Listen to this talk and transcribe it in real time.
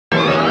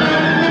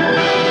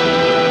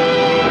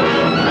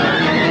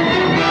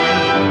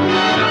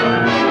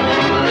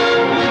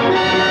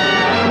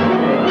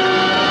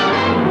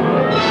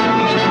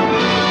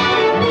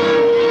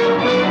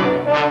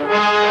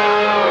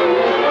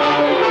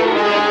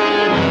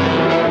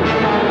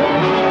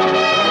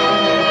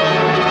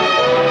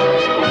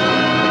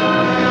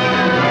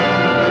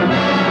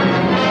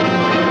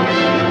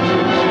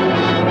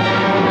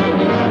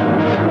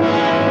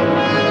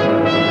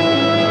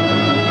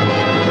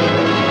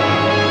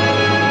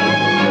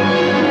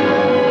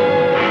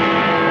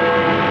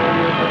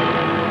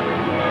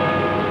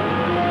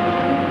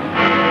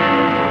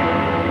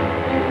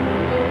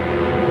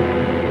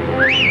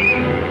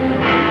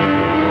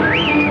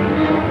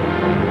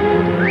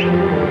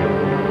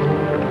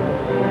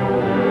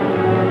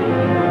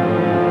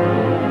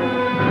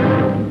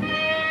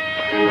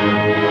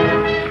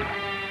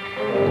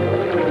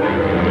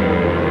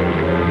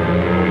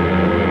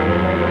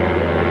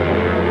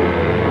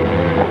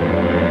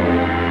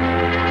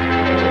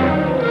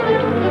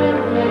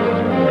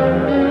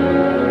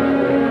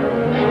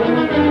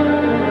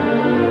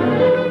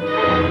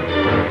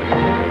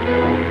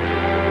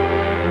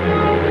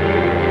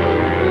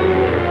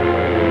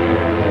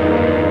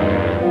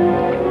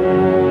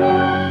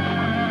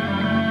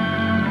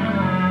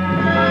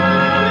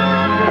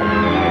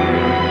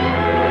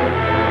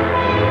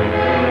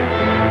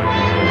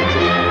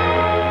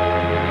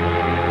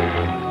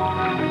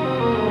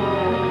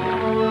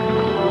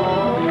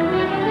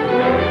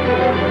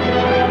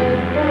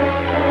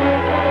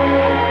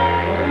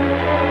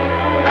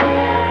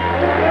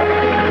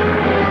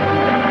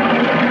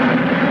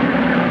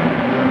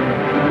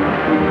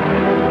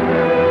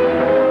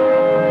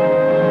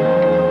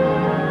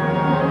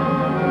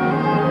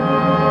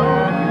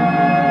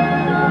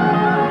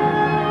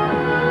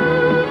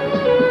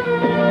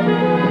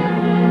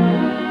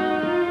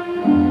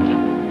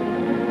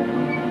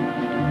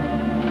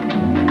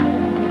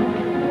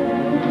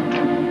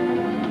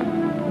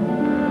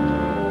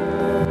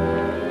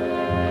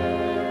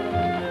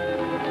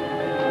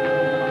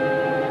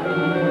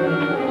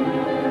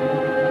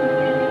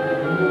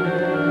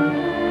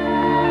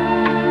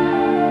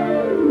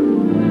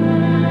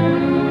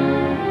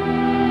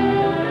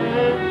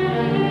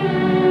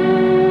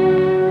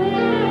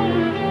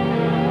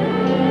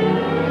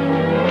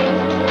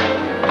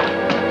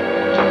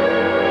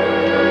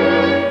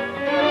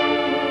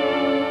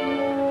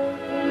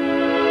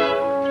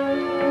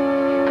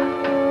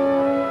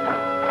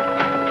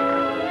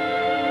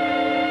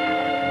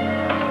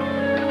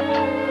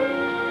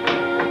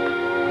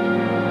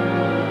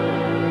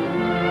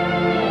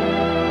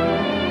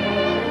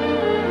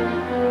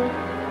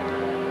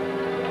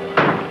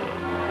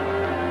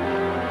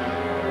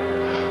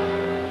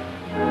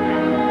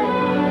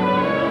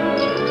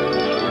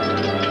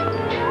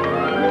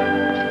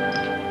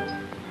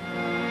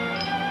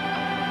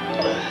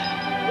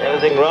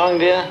Anything wrong,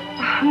 dear?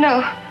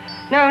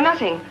 No,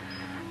 nothing.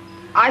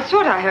 I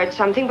thought I heard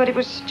something, but it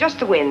was just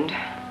the wind.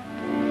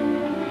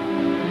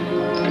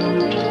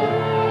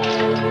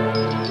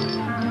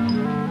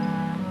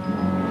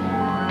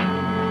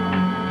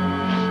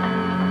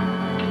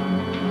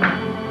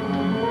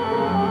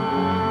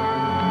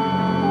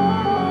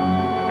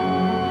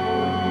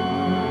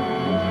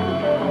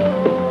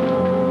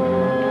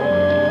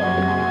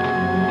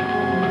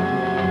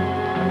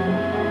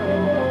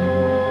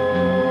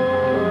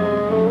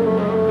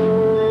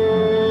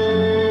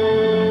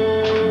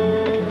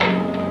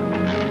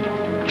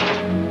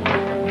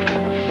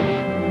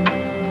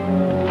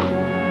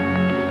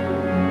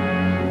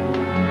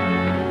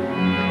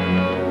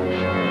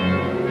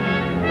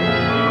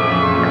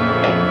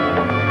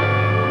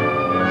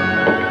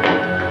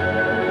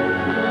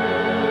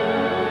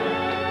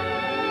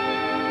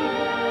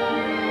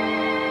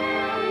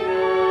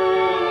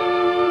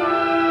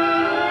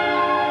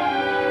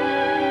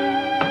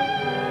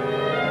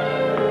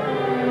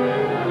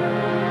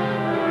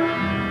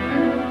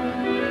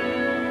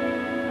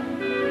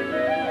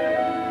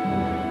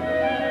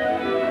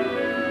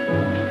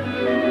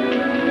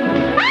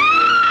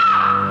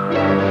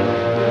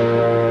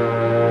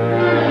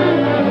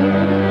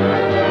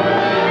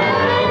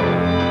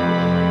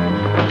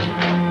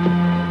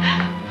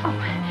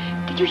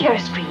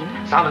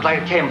 Sounded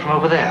like it came from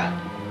over there.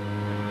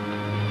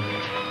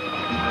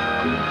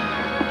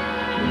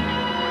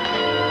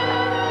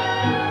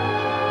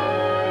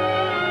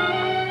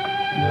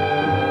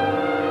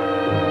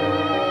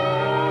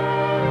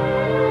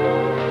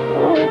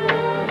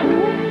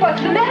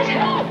 What's the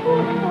matter?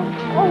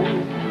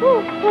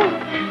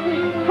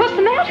 What's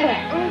the matter?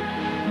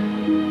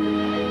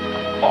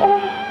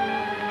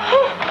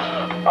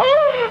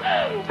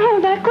 Oh,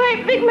 that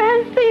great big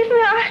man seized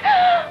me.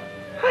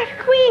 I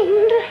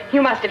screamed.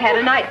 You must have had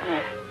a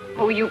nightmare.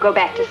 Oh, you go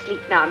back to sleep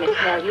now, Miss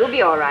Nell. You'll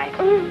be all right.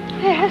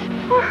 Yes.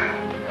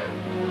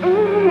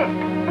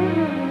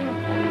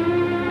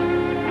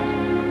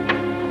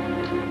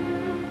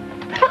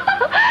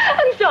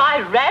 And so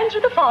I ran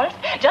through the forest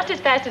just as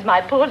fast as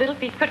my poor little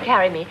feet could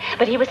carry me.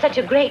 But he was such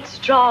a great,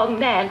 strong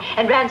man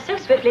and ran so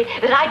swiftly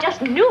that I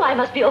just knew I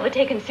must be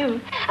overtaken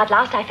soon. At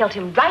last I felt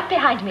him right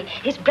behind me,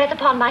 his breath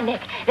upon my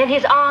neck. Then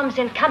his arms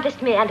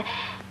encompassed me and,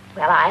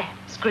 well, I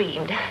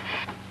screamed.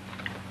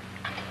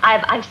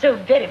 I'm so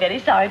very, very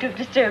sorry to have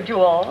disturbed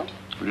you all.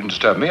 You didn't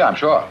disturb me, I'm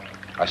sure.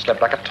 I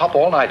slept like a top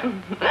all night.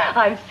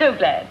 I'm so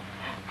glad.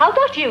 How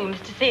about you,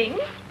 Mr. Singh?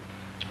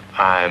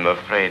 I'm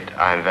afraid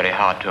I'm very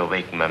hard to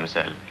awaken,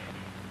 mademoiselle.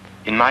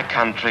 In my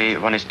country,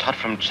 one is taught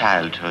from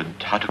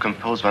childhood how to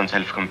compose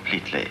oneself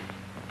completely,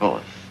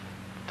 both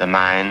the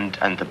mind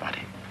and the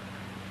body.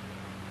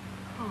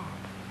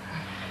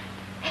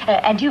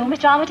 And you,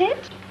 Mr.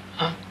 Armitage?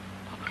 Huh?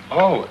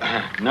 Oh,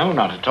 no,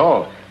 not at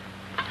all.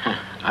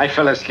 I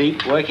fell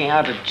asleep working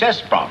out a chess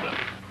problem.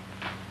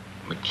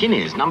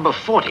 McKinney's number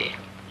 40.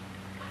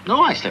 No,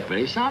 I slept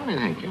very soundly,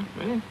 thank you.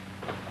 Really?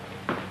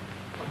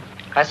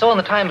 I saw in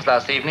the Times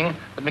last evening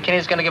that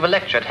McKinney's going to give a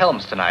lecture at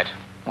Helms tonight.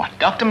 What,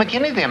 Dr.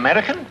 McKinney, the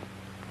American?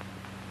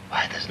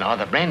 Why, there's no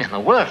other brain in the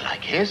world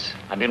like his.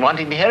 I've been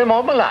wanting to hear him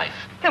all my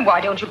life. Then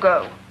why don't you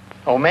go?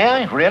 Oh, may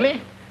I? Really?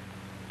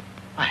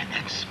 Why,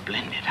 that's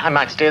splendid. I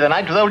might stay the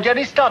night with old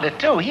Jerry Stoddard,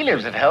 too. He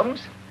lives at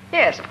Helms.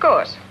 Yes, of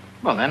course.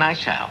 Well, then I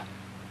shall.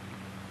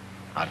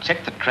 I'll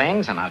check the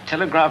trains and I'll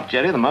telegraph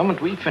Jerry the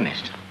moment we've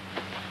finished.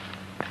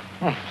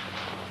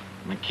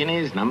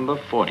 McKinney's number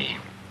 40.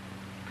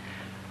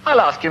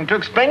 I'll ask him to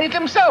explain it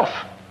himself.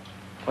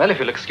 Well, if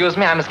you'll excuse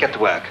me, I must get to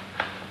work.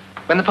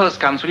 When the post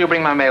comes, will you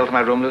bring my mail to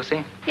my room,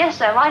 Lucy? Yes,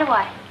 sir, right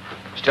away.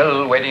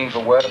 Still waiting for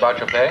word about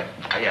your play?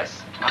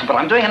 Yes. But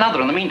I'm doing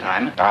another in the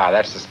meantime. Ah,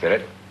 that's the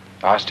spirit.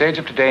 Our stage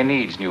of today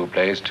needs new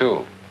plays,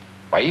 too.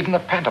 Why, even the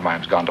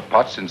pantomime's gone to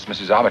pot since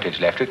Mrs. Armitage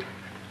left it.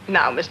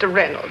 Now, Mr.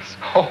 Reynolds.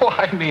 Oh,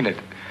 I mean it.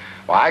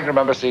 Why, I can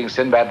remember seeing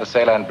Sinbad the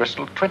Sailor in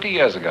Bristol 20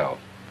 years ago.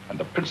 And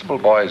the principal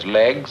boy's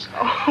legs.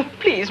 Oh,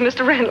 please,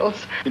 Mr.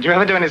 Reynolds. Did you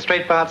ever do any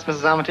straight parts,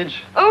 Mrs.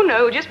 Armitage? Oh,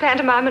 no, just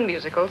pantomime and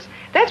musicals.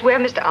 That's where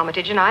Mr.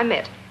 Armitage and I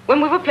met,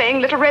 when we were playing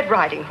Little Red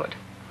Riding Hood.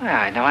 Well,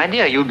 I had no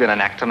idea you'd been an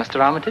actor,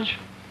 Mr. Armitage.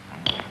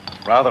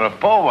 Rather a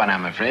poor one,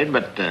 I'm afraid,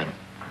 but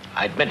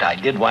I admit I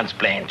did once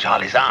play in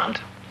Charlie's Aunt.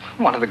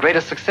 One of the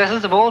greatest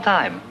successes of all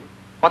time.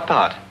 What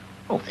part?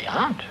 Oh, the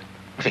aunt.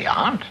 The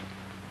aunt.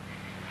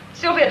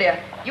 Sylvia,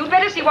 dear, you'd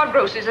better see what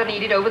groceries are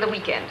needed over the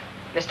weekend.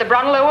 Mr.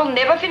 Brunlow will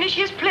never finish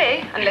his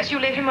play unless you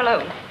leave him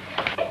alone.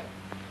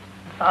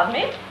 Pardon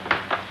me?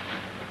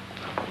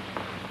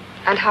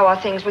 And how are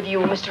things with you,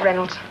 Mr.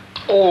 Reynolds?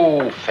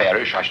 Oh,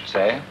 fairish, I should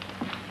say.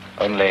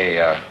 Only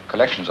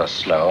collections are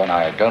slow, and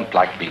I don't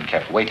like being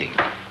kept waiting.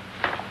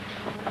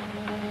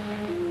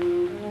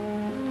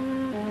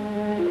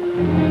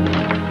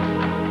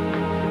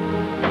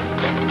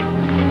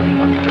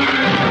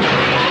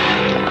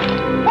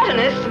 What on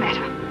earth's the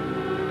matter?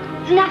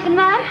 Nothing,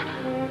 ma'am.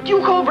 Do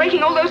you call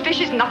breaking all those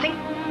dishes nothing?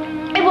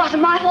 It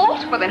wasn't my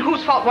fault. Well, then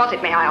whose fault was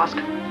it, may I ask?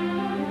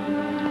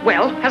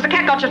 Well, has the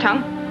cat got your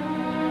tongue?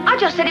 I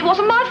just said it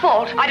wasn't my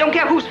fault. I don't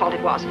care whose fault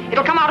it was.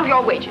 It'll come out of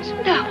your wages.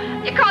 No,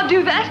 you can't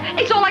do that.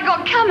 It's all I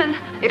got coming.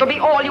 It'll be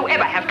all you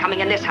ever have coming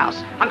in this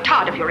house. I'm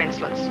tired of your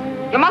insolence.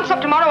 Your month's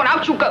up tomorrow and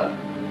out you go.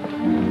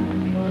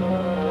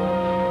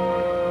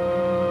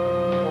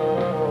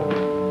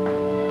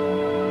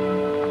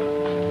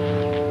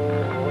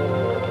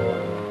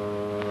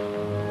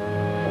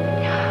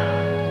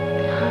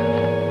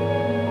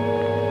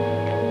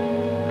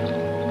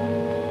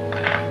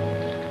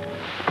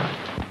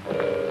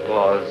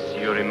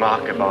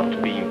 Remark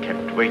about being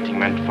kept waiting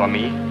meant for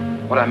me?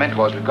 What I meant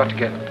was we've got to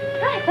get...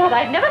 I thought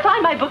I'd never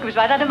find my book. It was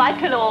right under my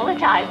pillow all the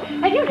time.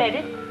 Have you read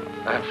it?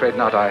 I'm afraid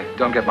not. I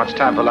don't get much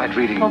time for light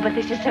reading. Oh, but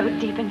this is so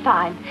deep and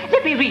fine.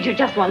 Let me read you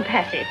just one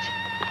passage.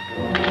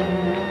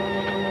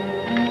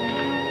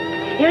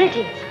 Here it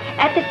is.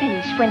 At the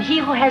finish, when he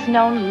who has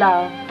known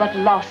love but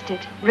lost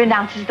it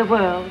renounces the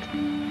world.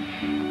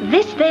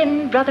 This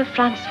then, Brother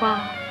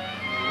Francois,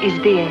 is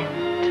the end.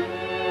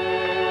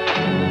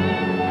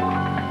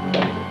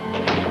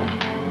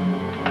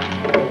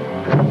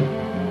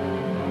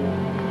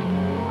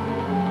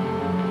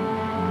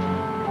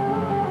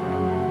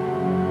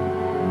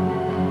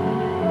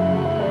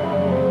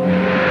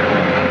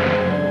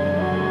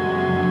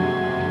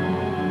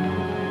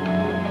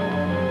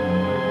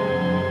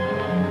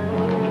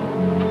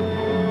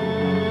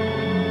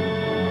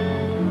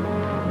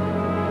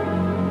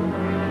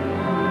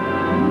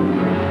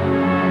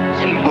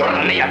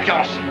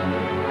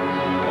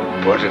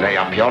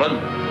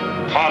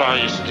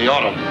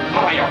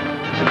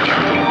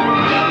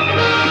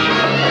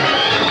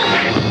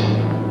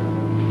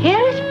 Here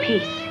is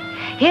peace.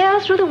 Here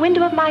through the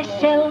window of my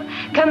cell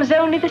comes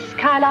only the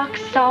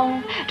skylark's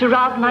song to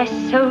rob my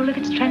soul of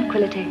its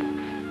tranquility.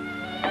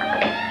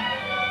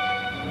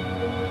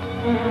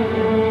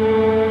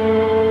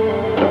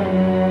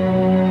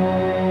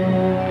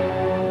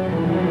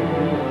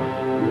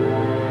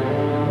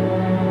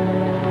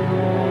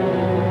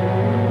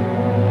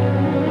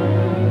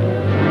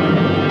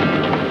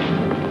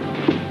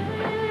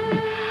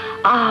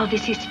 Ah,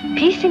 this is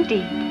peace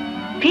indeed.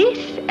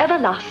 Peace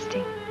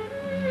everlasting.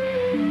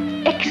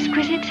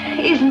 Exquisite,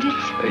 isn't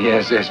it?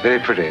 Yes, very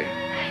pretty.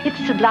 It's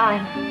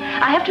sublime.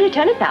 I have to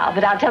return it now,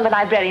 but I'll tell the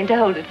librarian to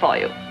hold it for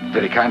you.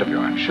 Very kind of you,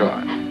 I'm sure.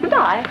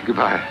 Goodbye.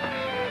 Goodbye.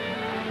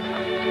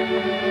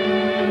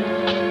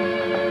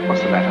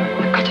 What's the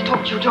matter? I've got to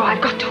talk to you, Joe.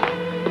 I've got to.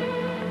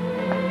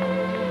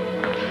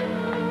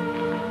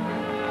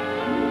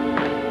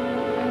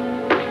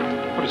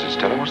 What is it,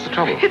 Stella? What's the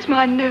trouble? It's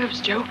my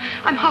nerves, Joe.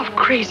 I'm half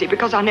crazy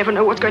because I never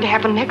know what's going to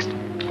happen next.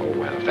 Oh,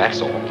 well,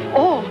 that's all.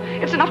 All?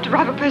 It's enough to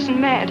drive a person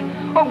mad.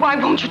 Oh, why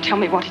won't you tell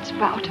me what it's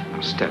about?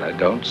 Now, Stella,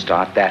 don't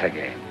start that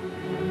again.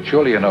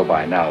 Surely you know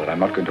by now that I'm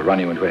not going to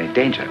run you into any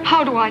danger.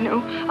 How do I know?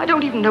 I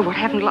don't even know what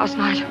happened last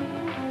night.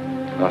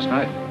 Last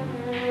night?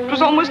 It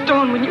was almost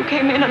dawn when you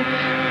came in and...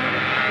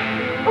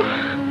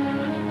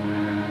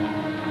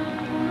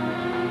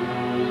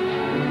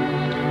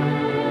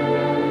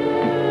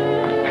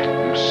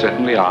 You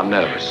certainly are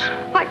nervous.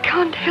 I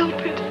can't help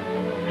it.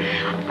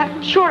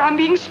 I'm sure I'm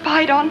being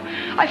spied on.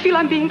 I feel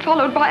I'm being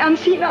followed by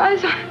unseen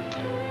eyes.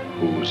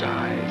 Whose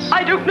eyes?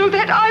 I don't know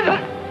that either.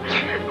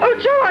 Oh,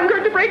 Joe, I'm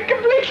going to break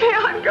completely.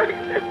 I'm going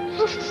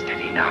to...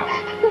 Steady now.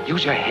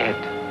 Use your head.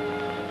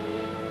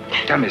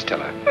 Tell me,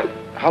 Stella,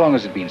 how long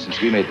has it been since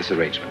we made this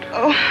arrangement?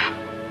 Oh,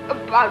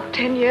 about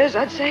 10 years,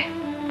 I'd say.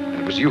 And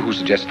it was you who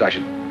suggested I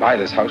should buy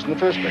this house in the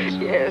first place.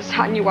 Yes,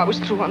 I knew I was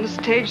through on the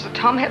stage, that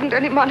Tom hadn't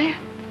any money.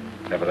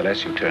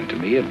 Nevertheless, you turned to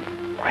me and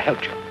I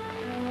helped you.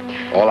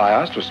 All I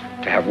asked was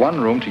to have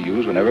one room to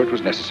use whenever it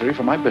was necessary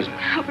for my business.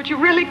 Oh, but you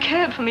really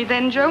cared for me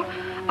then, Joe.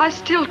 I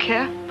still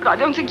care, but I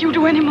don't think you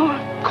do anymore.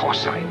 Of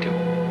course I do.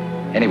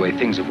 Anyway,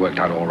 things have worked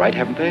out all right,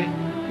 haven't they?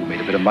 You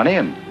made a bit of money,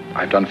 and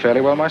I've done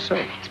fairly well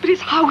myself. But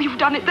it's how you've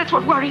done it that's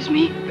what worries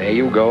me. There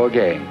you go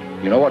again.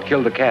 You know what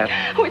killed the cat?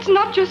 Oh, it's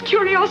not just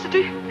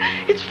curiosity.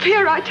 It's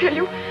fear, I tell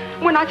you.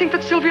 When I think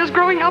that Sylvia's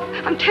growing up,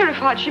 I'm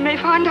terrified she may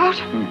find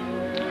out.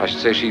 I should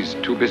say she's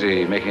too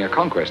busy making a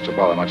conquest to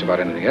bother much about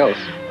anything else.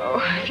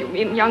 Oh, if you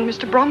mean young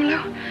Mr.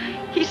 Bromlow,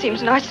 he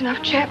seems a nice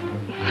enough chap.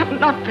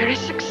 Not very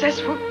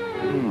successful.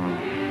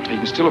 He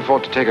can still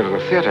afford to take her to the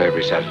theater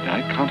every Saturday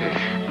night, can't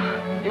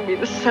he? You mean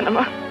the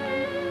cinema?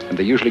 And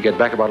they usually get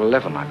back about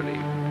 11, I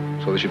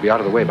believe. So they should be out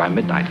of the way by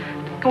midnight.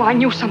 Oh, I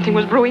knew something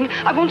was brewing.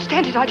 I won't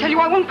stand it, I tell you.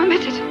 I won't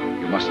permit it.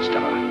 You must,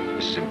 Stella.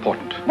 This is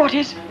important. What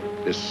is?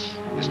 This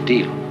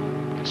deal.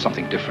 It's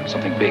something different,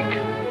 something big.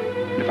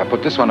 And if I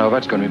put this one over,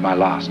 it's going to be my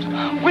last.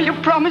 Will you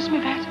promise me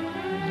that?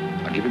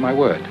 I'll give you my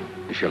word,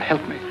 if you'll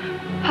help me.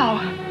 How?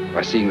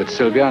 By seeing that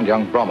Sylvia and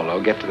young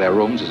Bromelow get to their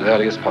rooms as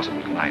early as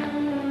possible tonight.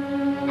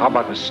 How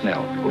about Miss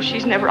Snell? Oh,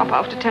 she's never up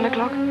after 10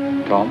 o'clock.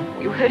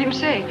 Tom? You heard him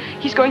say.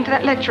 He's going to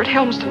that lecture at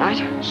Helms tonight.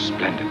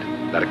 Splendid.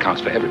 That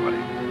accounts for everybody.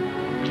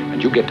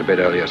 And you get to bed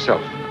early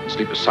yourself. And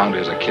sleep as soundly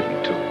as a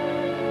kitten, too.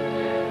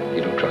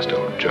 You don't trust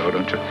old Joe,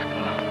 don't you?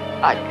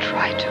 I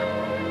try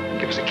to.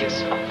 Give us a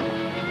kiss.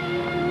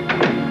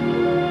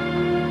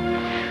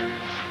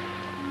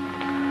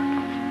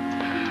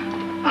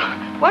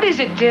 What is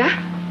it, dear?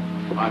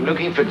 I'm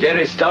looking for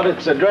Jerry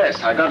Stoddart's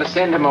address. I got to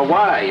send him a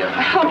wire, you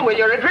know. Oh, well,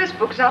 your address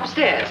book's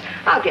upstairs.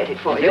 I'll get it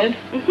for you.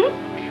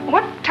 Mm-hmm.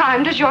 What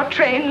time does your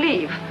train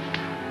leave?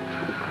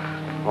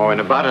 Oh, in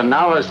about an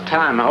hour's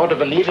time. I ought to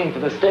be leaving for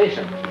the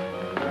station.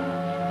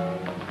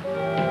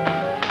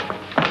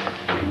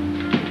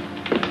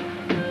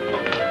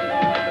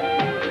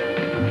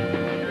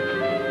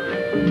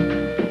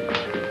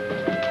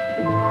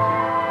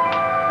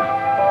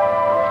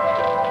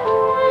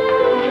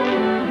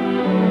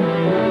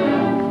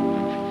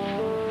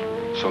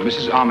 So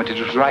Mrs. Armitage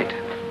was right.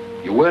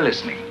 You were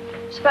listening.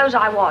 Suppose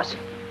I was.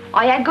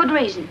 I had good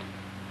reason.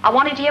 I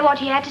wanted to hear what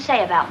he had to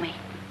say about me.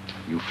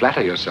 You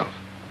flatter yourself.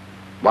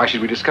 Why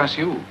should we discuss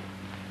you?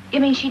 You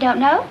mean she don't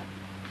know?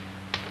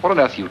 What on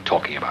earth are you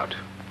talking about?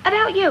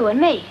 About you and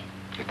me.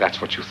 If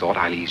that's what you thought,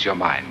 I'll ease your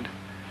mind.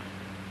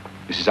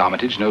 Mrs.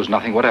 Armitage knows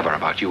nothing whatever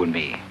about you and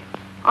me.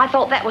 I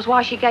thought that was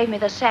why she gave me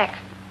the sack.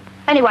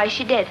 Anyway,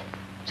 she did.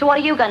 So what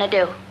are you going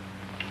to do?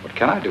 What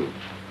can I do?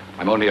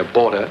 I'm only a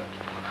boarder.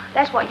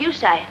 That's what you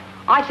say.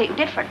 I think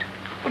different.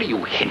 What are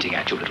you hinting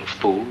at, you little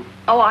fool?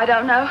 Oh, I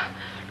don't know.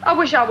 I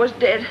wish I was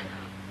dead.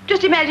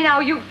 Just imagine how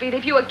you'd feel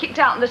if you were kicked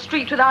out in the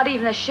street without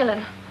even a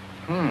shilling.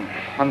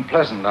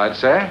 Unpleasant, I'd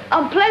say.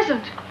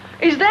 Unpleasant?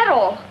 Is that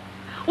all?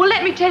 Well,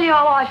 let me tell you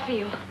how I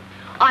feel.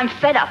 I'm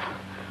fed up.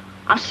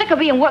 I'm sick of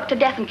being worked to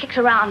death and kicked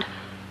around.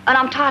 And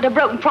I'm tired of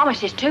broken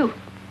promises, too.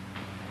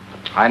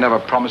 I never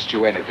promised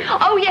you anything.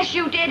 Oh, yes,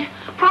 you did.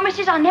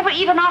 Promises I never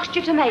even asked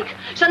you to make.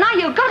 So now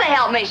you've got to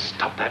help me.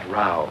 Stop that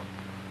row.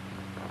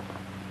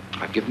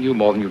 I've given you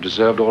more than you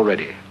deserved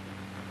already.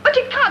 But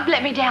you can't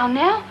let me down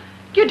now.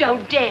 You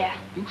don't dare.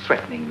 You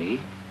threatening me?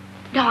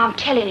 No, I'm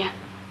telling you.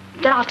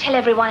 Then I'll tell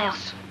everyone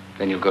else.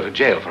 Then you'll go to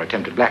jail for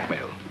attempted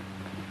blackmail.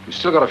 You've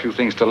still got a few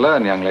things to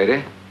learn, young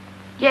lady.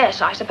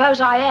 Yes, I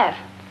suppose I have.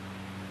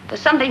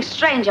 There's something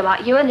strange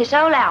about you in this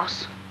old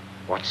house.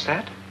 What's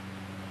that?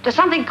 There's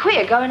something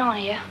queer going on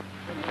here.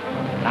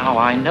 Now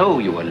I know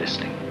you were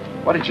listening.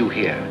 What did you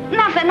hear?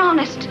 Nothing,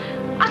 honest.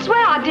 I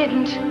swear I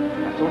didn't.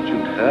 I thought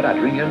you'd heard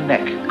I'd wring your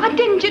neck. I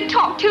didn't. You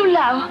talk too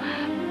low.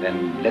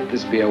 Then let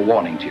this be a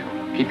warning to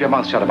you. Keep your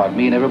mouth shut about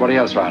me and everybody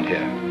else around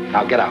here.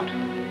 Now get out.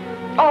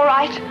 All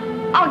right.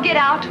 I'll get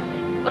out.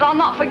 But I'll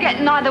not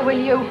forget, neither will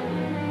you.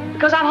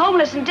 Because I'm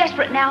homeless and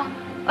desperate now.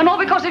 And all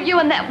because of you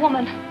and that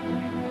woman.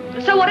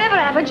 So whatever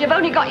happens, you've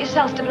only got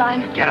yourselves to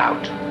blame. Get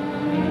out.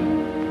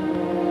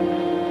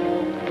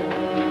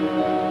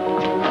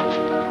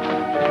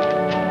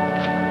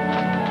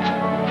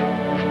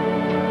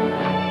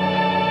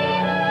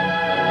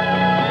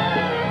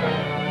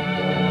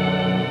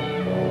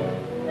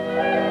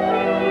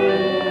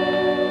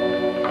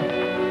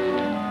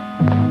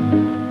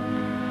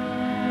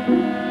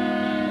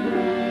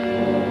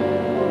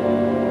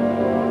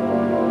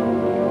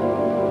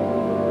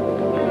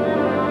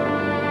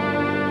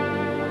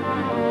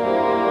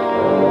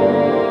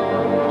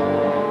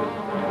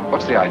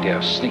 The idea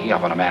of sneaking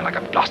up on a man like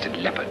a blasted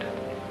leopard.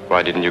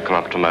 Why didn't you come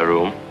up to my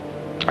room?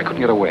 I couldn't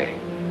get away.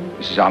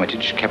 Mrs.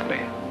 Armitage kept me.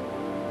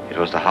 It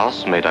was the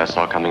housemaid I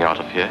saw coming out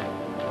of here.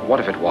 What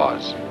if it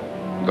was?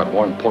 We've got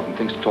more important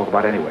things to talk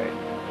about anyway.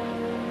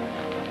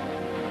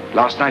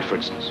 Last night, for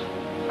instance.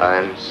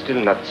 I'm still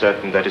not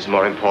certain that is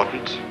more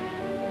important.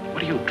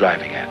 What are you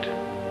driving at?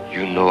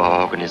 You know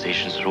our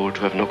organization's rule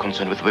to have no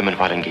concern with women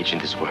while engaged in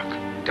this work.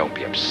 Don't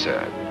be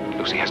absurd.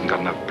 Lucy hasn't got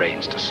enough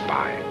brains to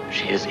spy.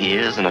 She has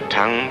ears and a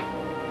tongue.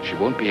 She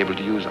won't be able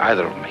to use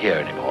either of them here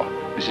anymore.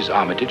 Mrs.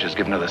 Armitage has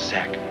given her the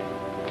sack.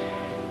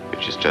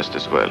 Which is just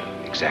as well.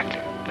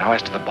 Exactly. Now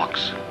as to the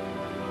box.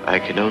 I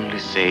can only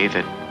say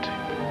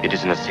that it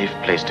is in a safe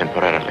place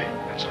temporarily.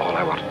 That's all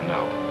I wanted to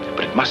know.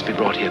 But it must be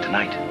brought here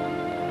tonight.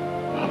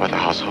 How about the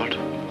household?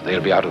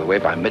 They'll be out of the way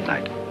by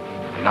midnight.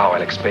 Now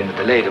I'll explain the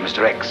delay to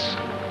Mr. X.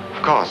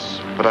 Of course,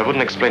 but I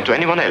wouldn't explain to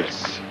anyone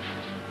else.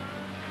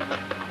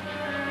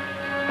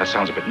 That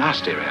sounds a bit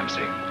nasty,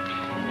 Ramsey.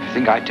 If you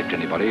think I tipped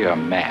anybody, you're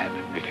mad.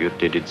 If you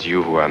did, it's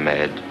you who are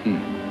mad.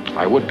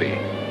 I would be.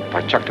 If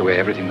I chucked away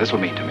everything this will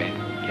mean to me.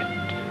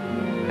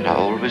 Yet, there are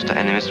always the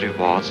enemy's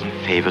rewards and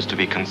favors to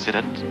be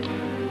considered.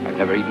 I've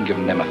never even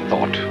given them a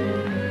thought.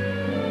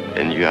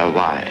 Then you are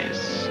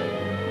wise.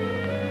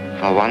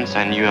 For once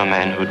I knew a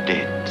man who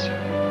did.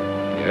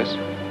 Yes?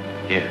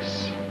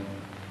 Yes.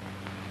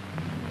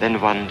 Then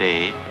one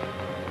day,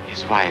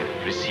 his wife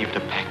received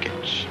a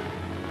package.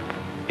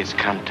 Its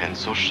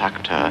contents so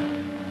shocked her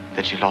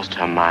that she lost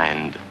her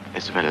mind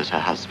as well as her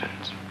husband.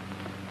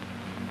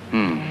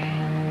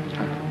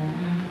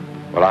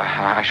 Well,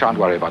 I shan't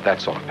worry about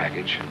that sort of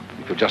package.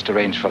 If you'll just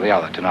arrange for the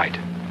other tonight.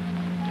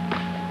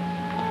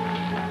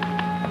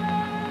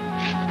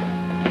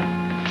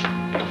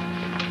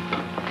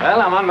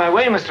 Well, I'm on my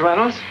way, Mr.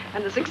 Reynolds.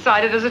 And as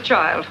excited as a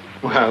child.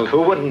 Well,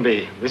 who wouldn't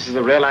be? This is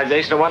the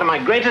realization of one of my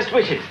greatest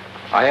wishes.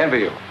 I envy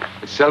you.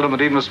 It's seldom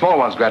that even the small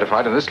one's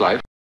gratified in this life.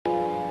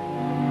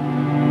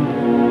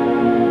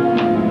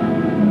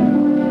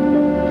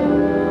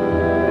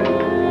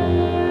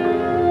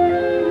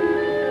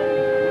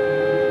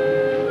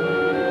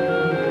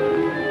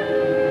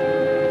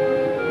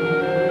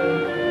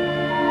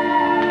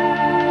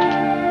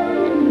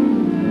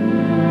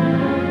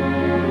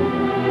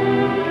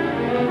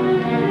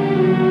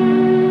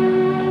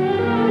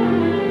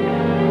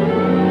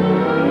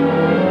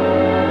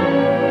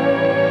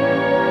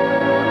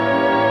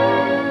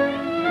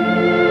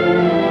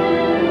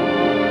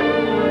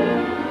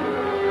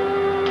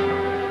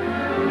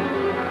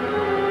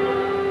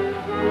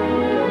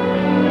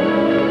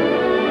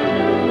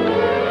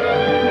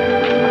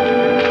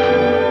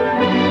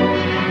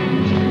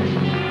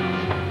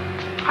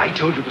 I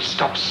told you to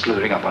stop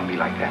slurring up on me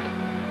like that.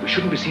 We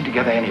shouldn't be seen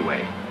together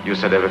anyway. You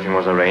said everything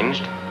was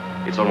arranged.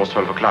 It's almost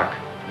 12 o'clock.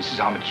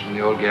 Mrs. Armitage and the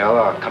old girl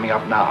are coming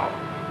up now.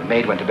 The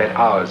maid went to bed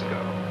hours ago.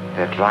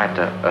 That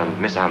writer and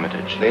Miss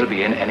Armitage. They'll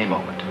be in any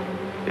moment.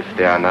 If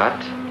they are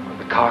not,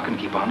 The car can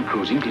keep on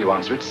cruising till you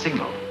answer its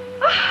signal.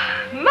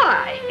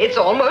 My, it's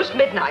almost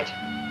midnight.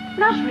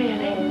 Not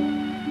really.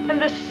 And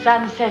the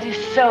sunset is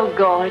so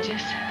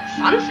gorgeous.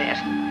 Sunset?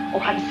 Oh,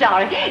 I'm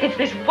sorry. It's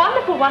this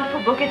wonderful,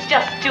 wonderful book. It's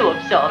just too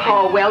absorbing.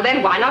 Oh, well,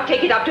 then why not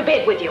take it up to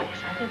bed with you?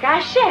 I think I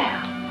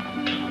shall.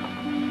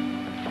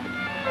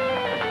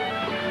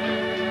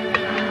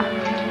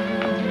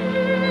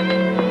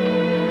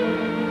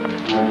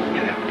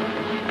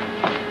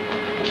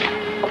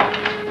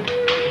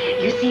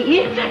 You see,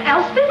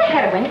 Elspeth, the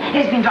heroine,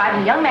 has been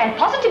driving a young man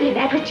positively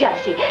mad with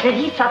jealousy. Then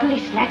he suddenly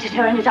snatches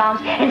her in his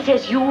arms and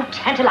says, "You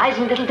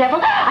tantalizing little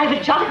devil, I've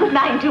a jolly good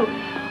mind to..."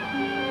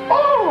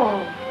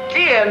 Oh,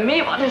 dear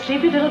me, what a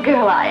sleepy little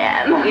girl I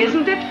am.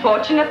 Isn't it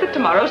fortunate that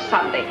tomorrow's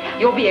Sunday?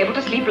 You'll be able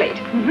to sleep late.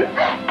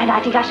 And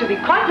I think I shall be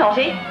quite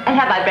naughty and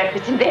have my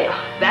breakfast in bed.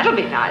 That'll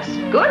be nice.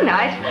 Good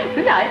night.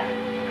 Good night.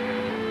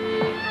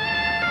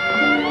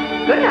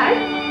 Good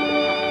night.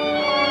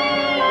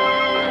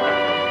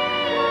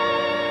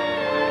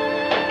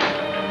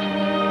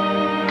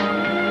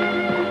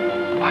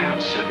 Why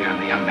aren't Sylvia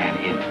and the young man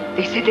in?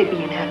 They said they'd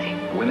be in early.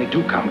 When they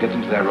do come, get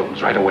them to their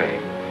rooms right away.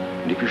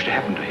 And if you should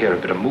happen to hear a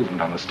bit of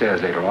movement on the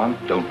stairs later on,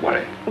 don't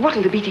worry.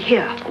 What'll there be to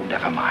hear? Oh,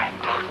 never mind.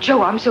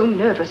 Joe, I'm so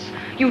nervous.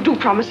 You do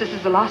promise this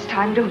is the last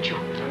time, don't you?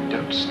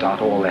 Don't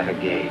start all that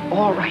again.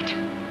 All right.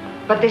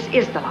 But this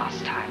is the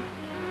last time.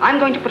 I'm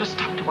going to put a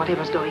stop to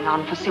whatever's going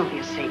on for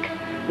Sylvia's sake,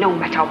 no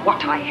matter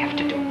what I have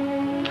to do.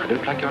 I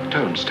don't like your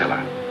tone,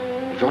 Stella.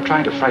 If you're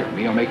trying to frighten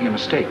me, you're making a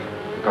mistake.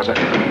 Because I...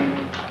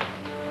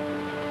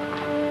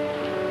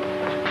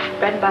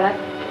 Bread and butter.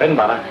 Bread and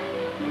butter.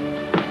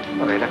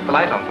 Well, they left the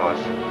light on for us.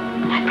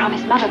 I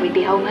promised Mother we'd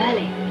be home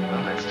early.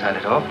 Well, let's turn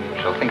it off.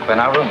 She'll think we're in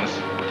our rooms.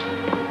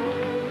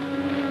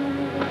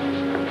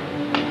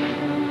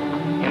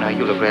 You know,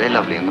 you look really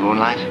lovely in the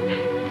moonlight.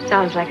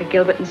 Sounds like a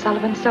Gilbert and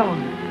Sullivan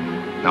song.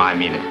 No, I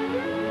mean it.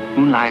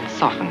 Moonlight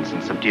softens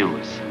and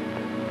subdues.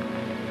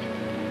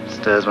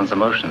 Stirs one's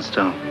emotions,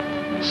 too.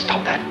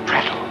 Stop that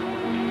prattle.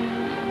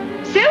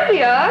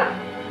 Sylvia?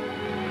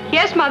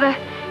 Yes, Mother.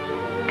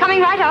 Coming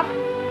right up.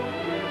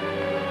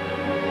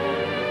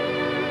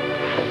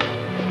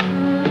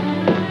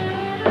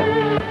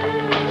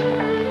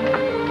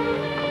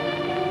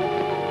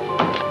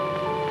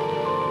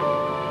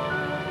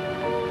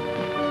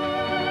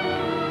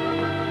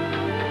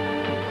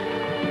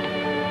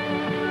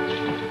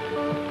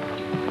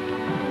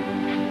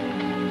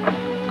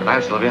 Good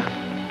night,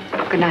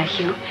 Sylvia. Good night,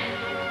 Hugh.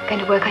 Going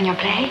to work on your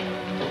play?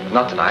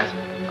 Not tonight.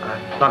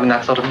 I'm not in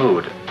that sort of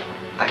mood.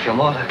 I feel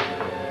more like...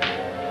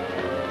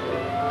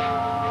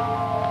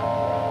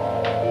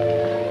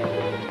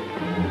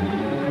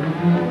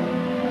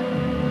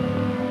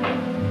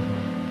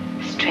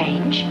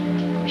 Strange.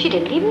 She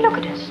didn't even look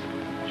at us.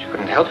 She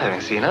couldn't help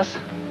having seen us.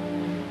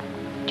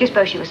 Do you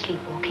suppose she was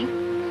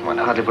sleepwalking? One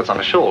hardly puts on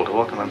a shawl to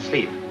walk in one's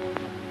sleep.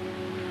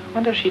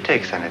 Wonder if she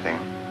takes anything.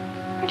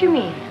 What do you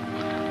mean?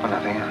 Oh,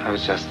 nothing. I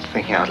was just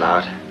thinking out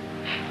loud.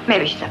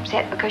 Maybe she's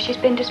upset because she's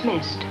been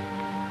dismissed.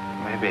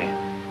 Maybe.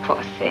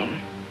 Poor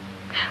thing.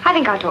 I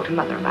think I'll talk to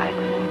Mother about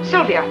it.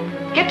 Sylvia,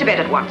 get to bed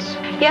at once.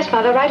 Yes,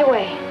 Mother, right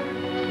away.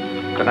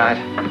 Good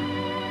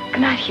night.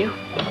 Good night, Hugh.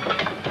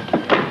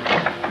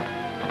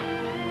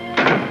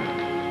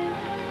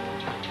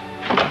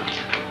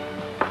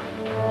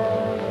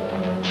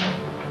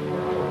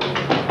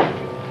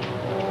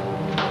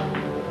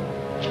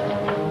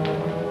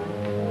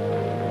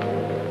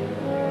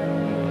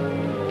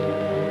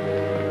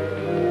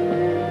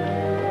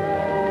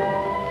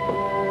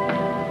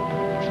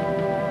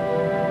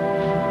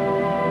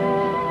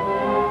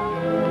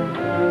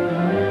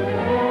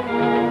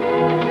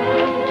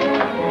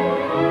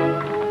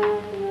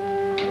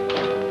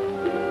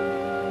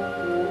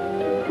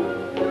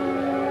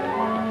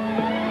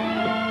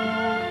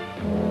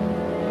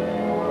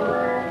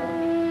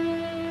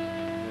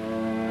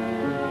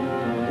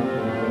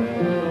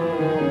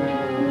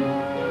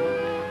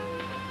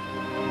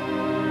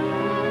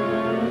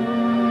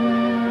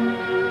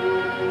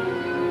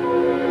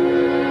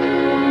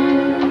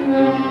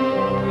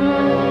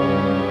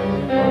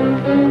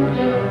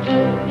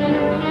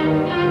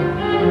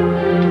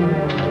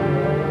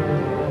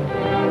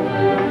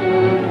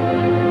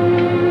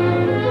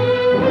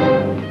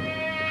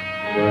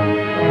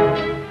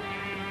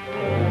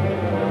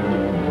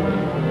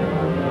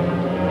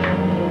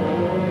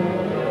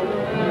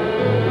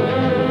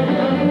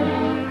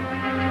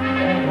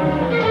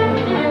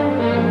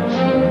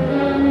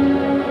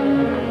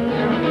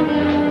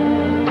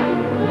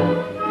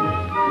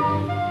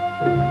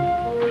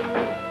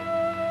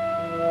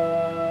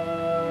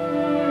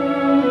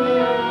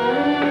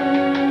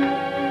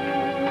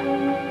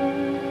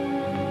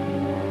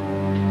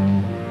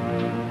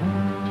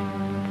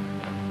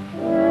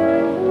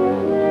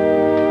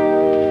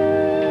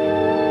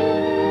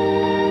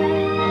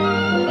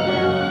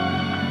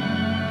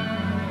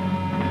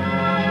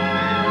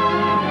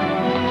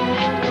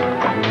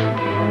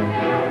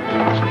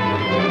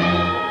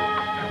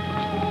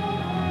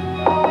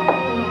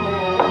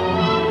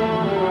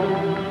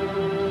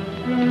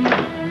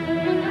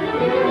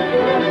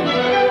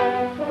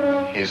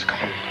 He's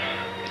gone.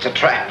 It's a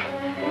trap.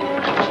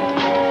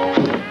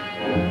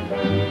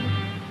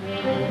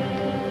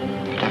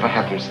 Whatever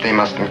happens, they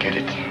mustn't get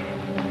it.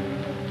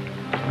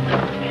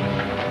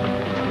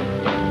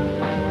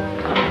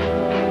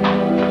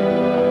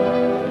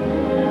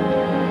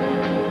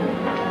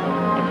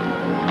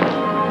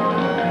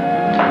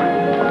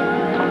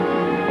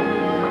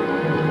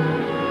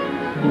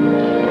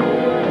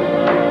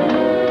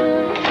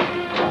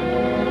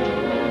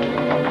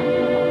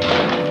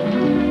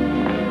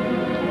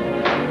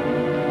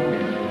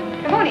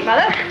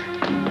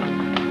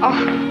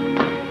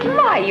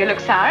 You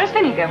look sour as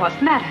vinegar. What's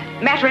the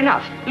matter? Matter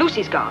enough.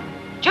 Lucy's gone.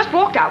 Just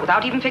walked out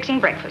without even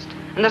fixing breakfast.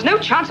 And there's no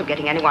chance of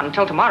getting anyone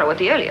until tomorrow at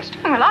the earliest.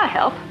 Well, I'll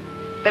help.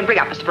 Then bring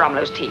up Mr.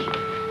 Bromlow's tea.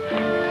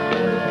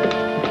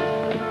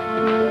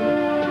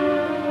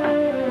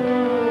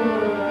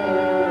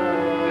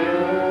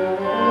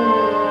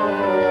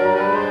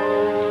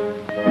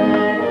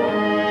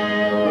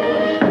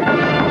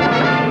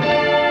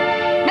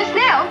 Miss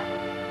Snell,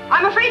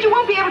 I'm afraid you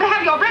won't be able to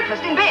have your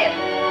breakfast in bed.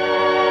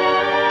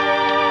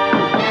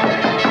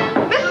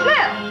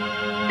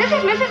 This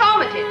is Mrs.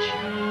 Armitage.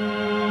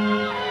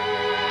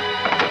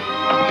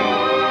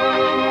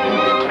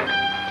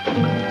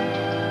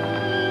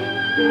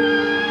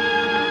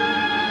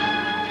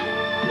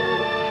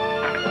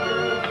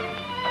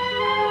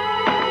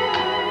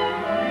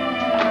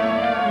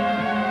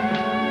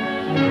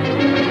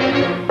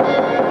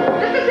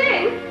 Mr.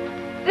 Singh,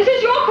 this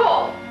is your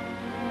call.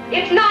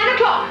 It's 9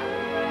 o'clock.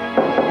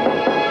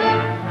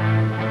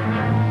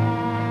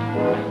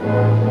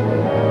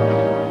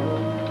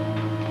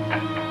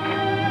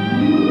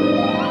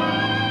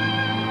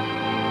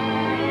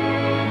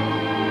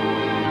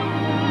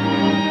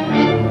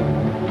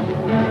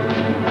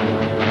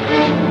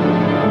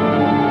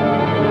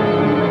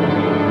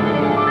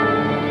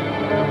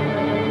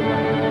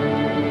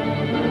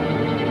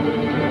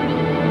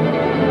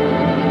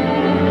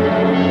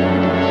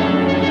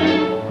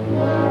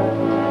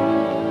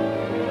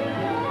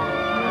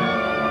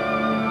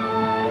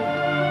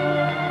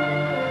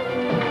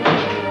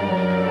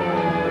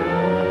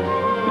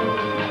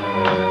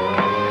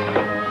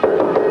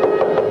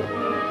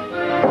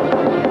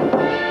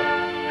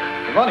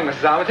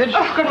 Armitage?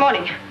 Oh, good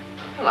morning.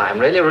 Well, I'm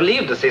really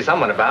relieved to see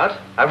someone about.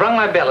 I've rung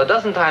my bell a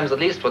dozen times at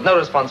least with no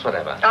response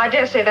whatever. I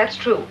dare say that's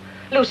true.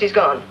 Lucy's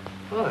gone.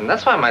 Well, and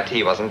that's why my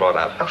tea wasn't brought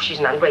up. Oh, she's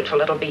an ungrateful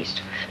little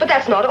beast. But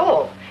that's not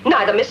all.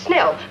 Neither Miss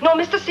Snell nor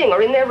Mr. Singh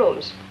are in their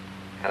rooms.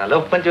 An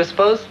elopement, you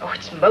suppose? Oh,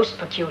 it's most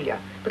peculiar.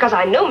 Because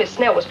I know Miss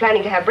Snell was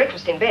planning to have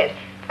breakfast in bed.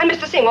 And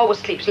Mr. Singh always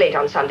sleeps late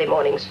on Sunday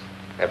mornings.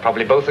 They're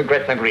probably both at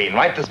Gretna Green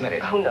right this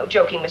minute. Oh, no,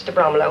 joking, Mr.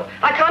 Bromlow.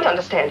 I can't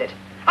understand it.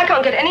 I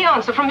can't get any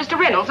answer from Mr.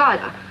 Reynolds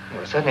either.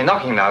 We're certainly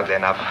knocking loudly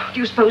enough. Do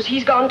you suppose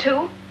he's gone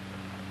too?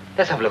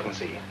 Let's have a look and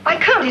see. I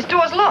can't. His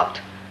door's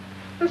locked.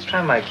 Let's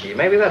try my key.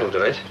 Maybe that'll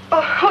do it.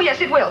 Oh,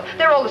 yes, it will.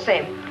 They're all the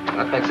same.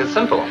 That makes it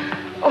simple.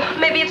 Oh,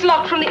 maybe it's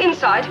locked from the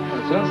inside.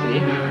 Let's soon see.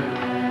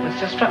 It's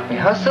just struck me.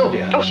 How's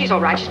Sylvia? Oh, she's all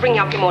right. She's bringing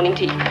up your morning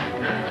tea.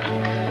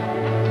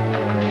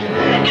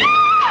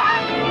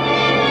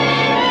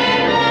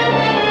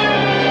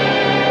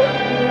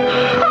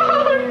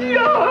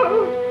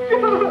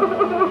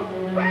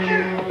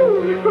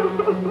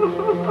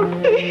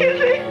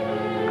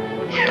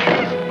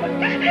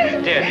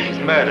 Dead. He's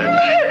murdered.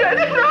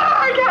 Murdered? No,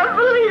 I can't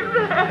believe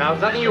that. Now,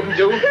 there's nothing you can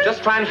do.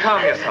 Just try and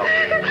calm yourself.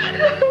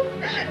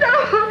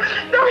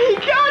 No, he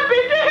can't be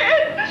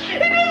dead.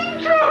 It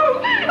isn't true.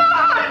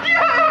 Oh,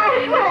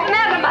 Joe!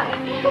 Madam,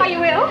 are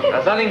you ill?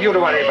 There's nothing for you to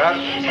worry about.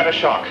 He's had a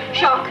shock.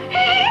 Shock?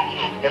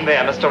 In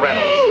there, Mr.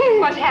 Reynolds.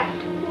 What's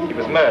happened? He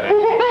was murdered.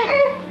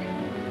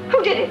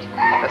 Who did it?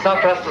 That's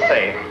not for us to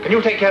say. Can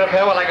you take care of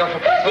her while I go for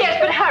breakfast? Yes,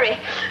 but hurry.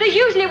 There's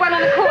usually one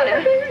on the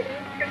corner.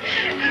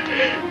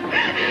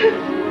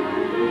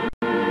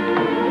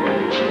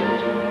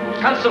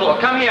 Constable,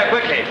 come here,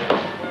 quickly.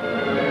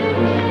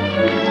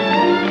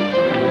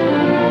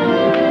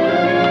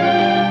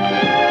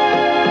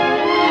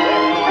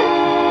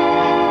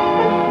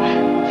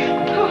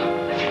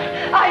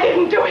 I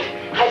didn't do it.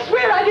 I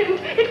swear I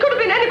didn't. It could have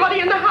been anybody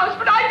in the house,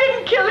 but I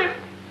didn't kill him.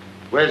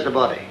 Where's the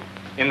body?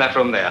 In that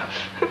room there.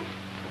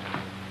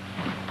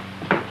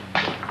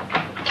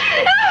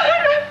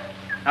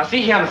 Now,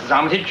 see here, Mrs.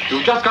 Armitage.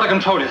 You've just got to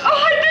control yourself. Oh,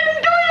 I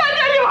didn't do it. I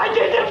tell you I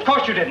didn't. Of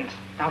course you didn't.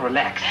 Now,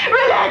 relax.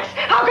 Relax.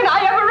 How can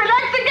I ever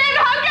relax again?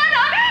 How can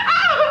I?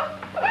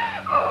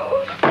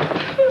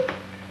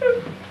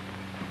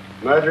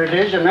 Oh. Murder it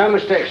is, and no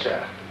mistake,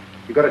 sir.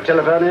 You got a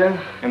telephone here?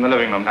 In the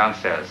living room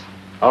downstairs.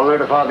 I'll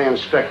notify the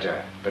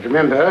inspector. But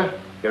remember,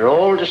 you're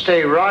all to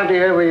stay right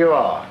here where you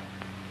are.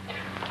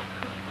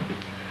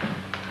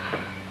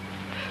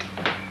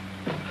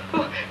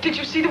 Did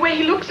you see the way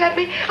he looks at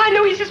me? I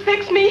know he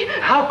suspects me.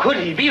 How could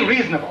he? Be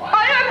reasonable.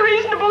 I am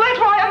reasonable. That's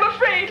why I'm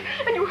afraid.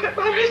 And you hurt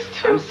my wrist,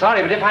 too. I'm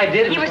sorry, but if I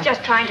did... He was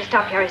just trying to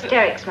stop your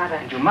hysterics, Mother.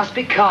 You must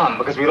be calm,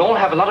 because we'll all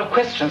have a lot of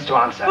questions to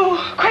answer.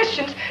 Oh,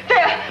 questions.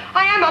 There.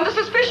 I am under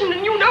suspicion,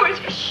 and you know it.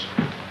 Shh.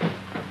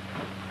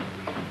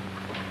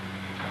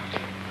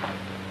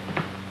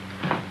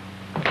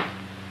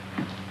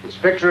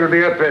 Inspector will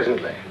be up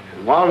presently.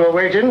 And while we're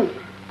waiting,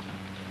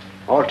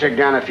 I'll take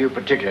down a few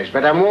particulars.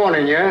 But I'm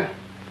warning you,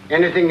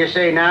 anything you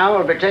say now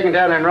will be taken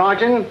down in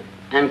writing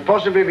and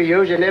possibly be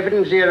used in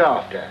evidence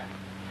hereafter.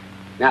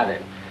 Now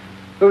then,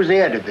 who's the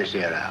head of this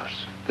here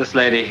house? This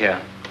lady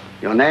here.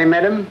 Your name,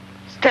 madam?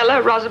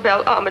 Stella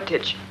Rosabelle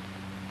Armitage.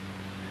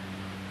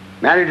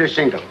 Married or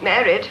single?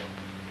 Married?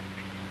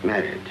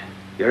 Married.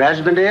 Your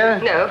husband here?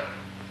 No.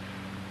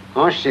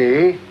 I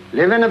see.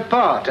 Living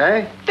apart,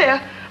 eh?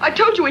 There. I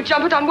told you we'd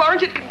jump at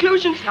unwarranted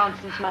conclusions.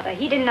 Nonsense, Mother.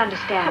 He didn't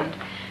understand.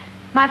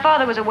 My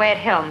father was away at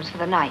Helms for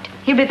the night.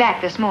 He'll be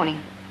back this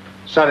morning.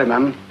 Sorry,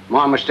 ma'am.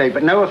 My mistake,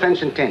 but no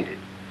offense intended.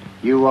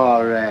 You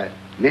are,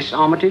 Miss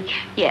Armitage?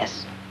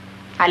 Yes.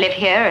 I live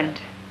here and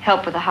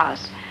help with the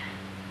house.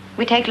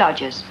 We take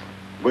lodgers.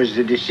 Was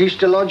the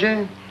deceased a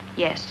lodger?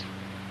 Yes.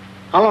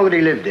 How long had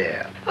he lived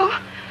there?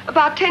 Oh,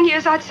 about 10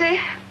 years, I'd say.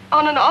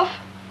 On and off.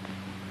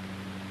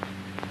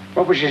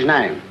 What was his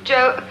name?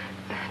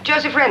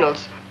 Joseph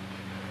Reynolds.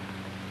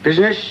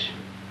 Business?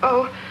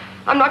 Oh,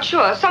 I'm not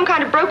sure. Some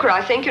kind of broker,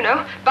 I think, you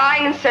know.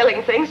 Buying and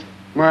selling things.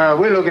 Well,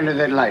 we'll look into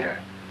that later.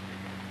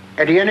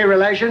 Had he any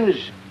relations?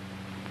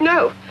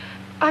 No.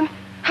 I'm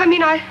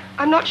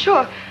not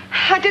sure.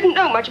 I didn't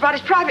know much about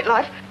his private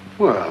life.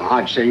 Well,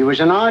 I'd say he was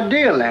an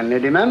ideal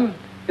landlady, ma'am.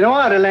 You know,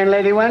 I had a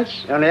landlady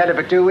once. Only had her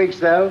for 2 weeks,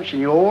 though. She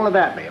knew all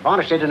about me. If I'd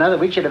have stayed another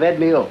week, she'd have had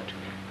me hooked.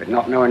 But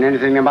not knowing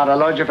anything about a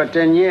lodger for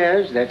 10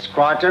 years, that's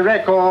quite a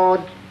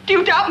record. Do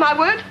you doubt my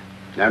word?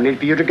 No need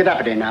for you to get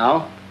uppity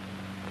now.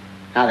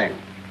 Now then,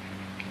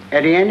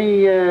 had he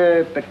any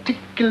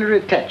particular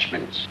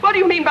attachments? What do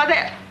you mean by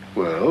that?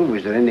 Well,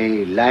 was there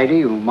any lady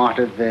who might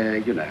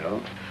have, you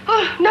know...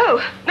 Oh, no.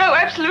 No,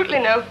 absolutely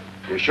no.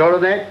 You sure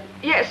of that?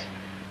 Yes.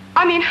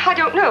 I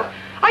don't know.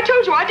 I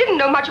told you I didn't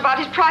know much about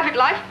his private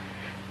life.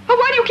 Oh,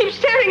 why do you keep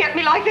staring at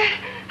me like that?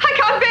 I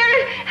can't bear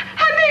it.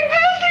 I'm being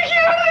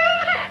persecuted.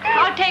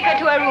 I'll take her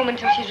to her room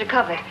until she's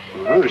recovered.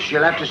 Oh,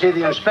 she'll have to see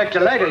the inspector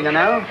later, you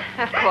know.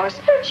 Of course.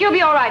 She'll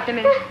be all right in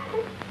a minute.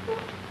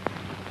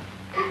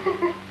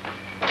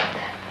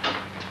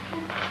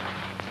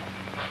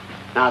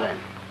 Now then,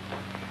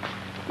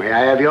 may I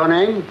have your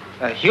name?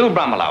 Hugh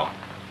Bromelow.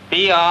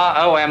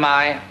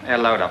 Bromilow.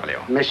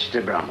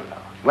 Mr. Bromelow.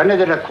 One of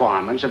the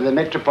requirements of the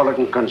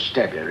Metropolitan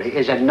Constabulary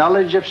is a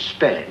knowledge of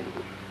spelling.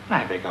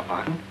 I beg your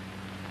pardon.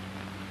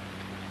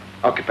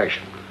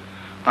 Occupation.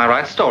 I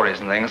write stories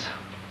and things.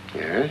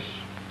 Yes?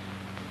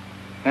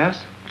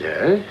 Yes?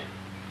 Yes?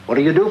 What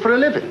do you do for a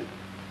living?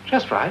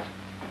 Just right.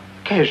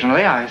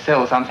 Occasionally I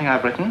sell something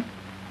I've written.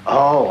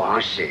 Oh, I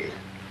see.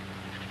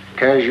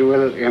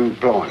 Casual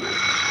employment.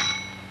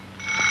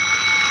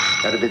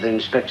 That'll be the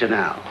inspector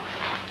now.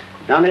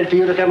 No need for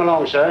you to come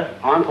along, sir.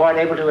 I'm quite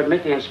able to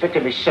admit the inspector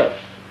myself.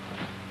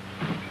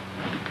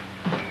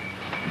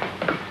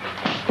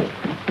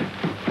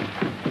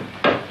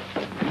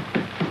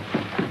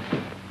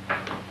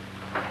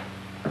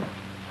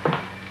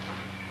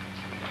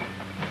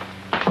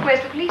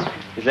 Where's the policeman?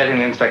 He's letting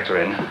the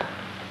inspector in.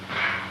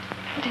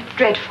 It's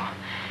dreadful.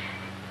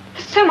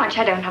 There's so much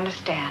I don't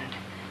understand.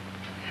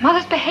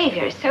 Mother's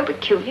behavior is so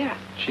peculiar.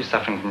 She's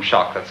suffering from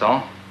shock, that's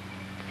all.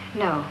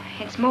 No,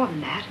 it's more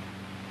than that.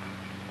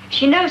 If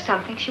she knows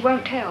something, she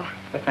won't tell.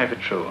 That may be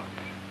true.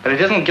 But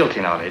it isn't guilty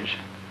knowledge.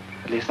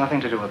 At least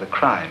nothing to do with a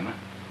crime.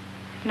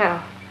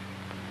 No.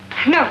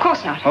 No, of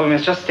course not. Oh, we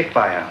must just stick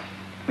by her.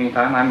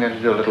 Meantime, I'm going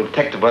to do a little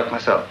detective work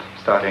myself,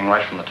 starting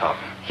right from the top.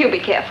 You be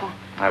careful.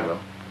 I will.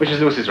 Which is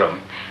Lucy's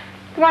room?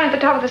 The one at the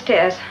top of the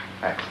stairs.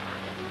 Thanks.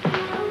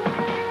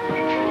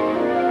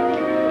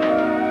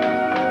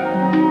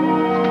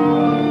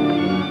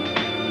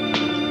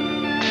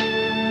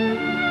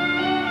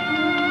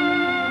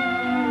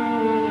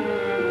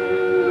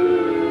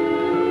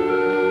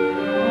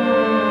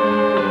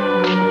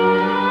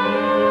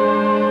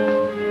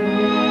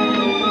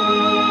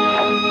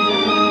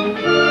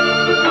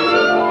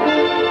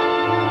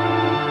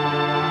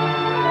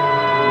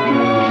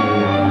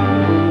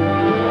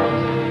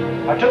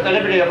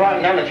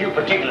 Down a few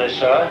particulars,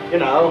 sir. You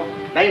know,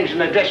 names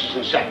and addresses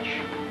and such.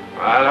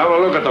 I'll have a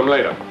look at them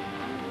later.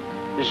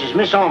 This is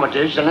Miss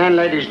Armitage, the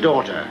landlady's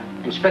daughter.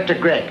 Inspector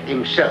Gregg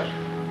himself.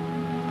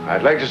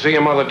 I'd like to see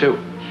your mother, too.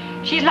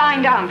 She's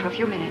lying down for a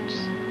few minutes.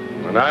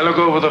 And I'll look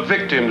over the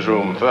victim's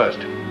room first.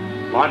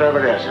 Right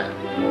over there, sir.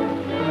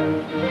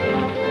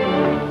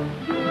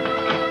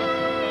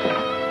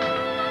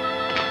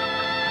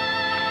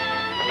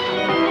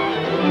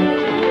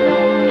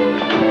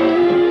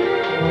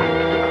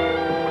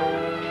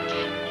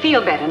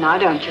 Feel better now,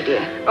 don't you,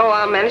 dear? Oh,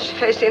 I'll manage to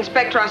face the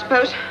inspector, I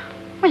suppose.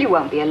 Well, you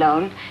won't be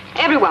alone.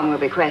 Everyone will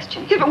be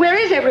questioned. Yeah, but where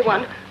is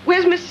everyone?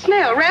 Where's Miss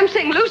Snell,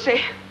 Ramsing,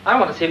 Lucy? I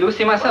want to see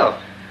Lucy myself.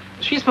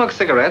 She smokes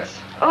cigarettes.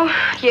 Oh,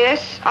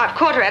 yes. I've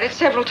caught her at it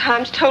several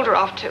times, told her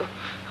off to.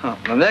 Oh,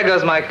 and there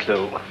goes my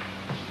clue.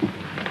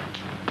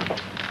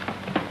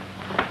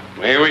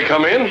 May we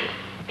come in?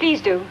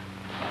 Please do.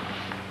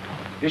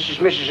 This is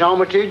Mrs.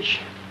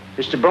 Armitage,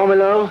 Mr.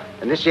 Bromelow,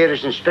 and this here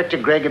is Inspector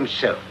Gregg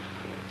himself.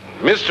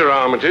 Mr.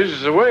 Armitage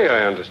is away,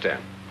 I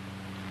understand.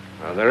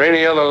 Are there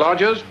any other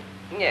lodgers?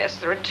 Yes,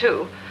 there are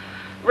two.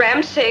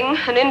 Ram Singh,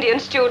 an Indian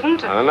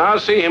student. And I'll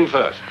see him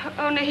first.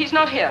 Only he's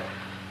not here.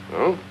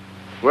 Oh?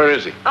 Where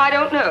is he? I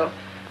don't know.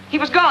 He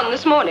was gone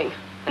this morning,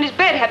 and his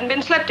bed hadn't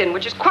been slept in,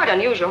 which is quite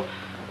unusual.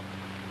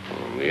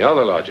 The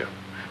other lodger.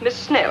 Miss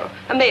Snell,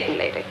 a maiden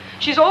lady.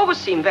 She's always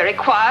seemed very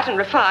quiet and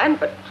refined,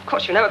 but of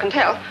course you never can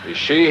tell. Is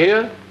she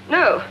here?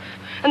 No.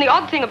 And the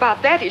odd thing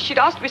about that is she'd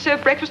asked to be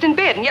served breakfast in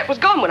bed, and yet was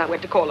gone when I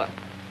went to call her.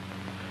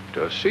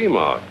 Does seem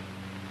odd.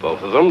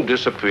 Both of them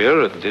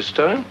disappear at this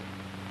time?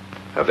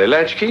 Have they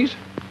latchkeys?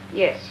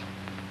 Yes.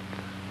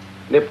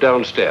 Nip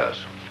downstairs.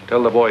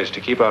 Tell the boys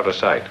to keep out of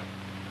sight.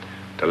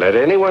 To let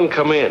anyone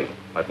come in,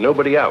 but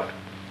nobody out.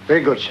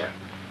 Very good, sir.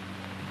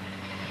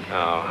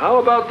 Now, how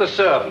about the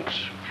servants?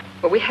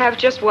 Well, we have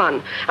just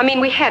one.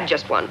 We had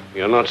just one.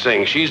 You're not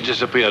saying she's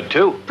disappeared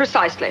too?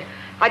 Precisely.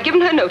 I'd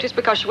given her notice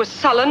because she was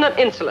sullen and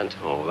insolent.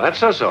 Oh,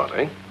 that's her sort,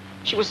 eh?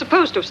 She was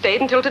supposed to have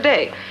stayed until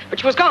today, but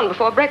she was gone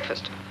before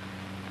breakfast.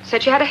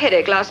 Said she had a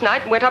headache last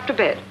night and went up to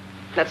bed.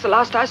 That's the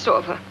last I saw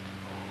of her.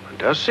 There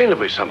does seem to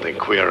be something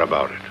queer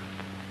about it.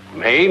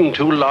 Maid and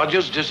 2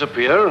 lodgers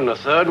disappear and the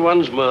third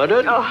one's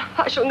murdered? Oh,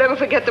 I shall never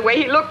forget the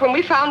way he looked when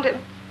we found him.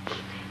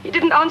 He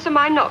didn't answer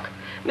my knock.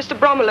 Mr.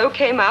 Bromelow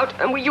came out,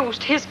 and we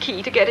used his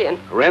key to get in.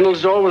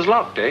 Reynolds' door was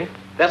locked, eh?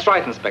 That's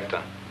right,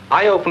 Inspector.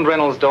 I opened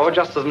Reynolds' door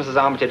just as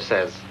Mrs. Armitage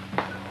says.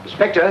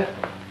 Inspector,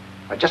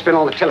 I've just been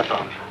on the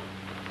telephone.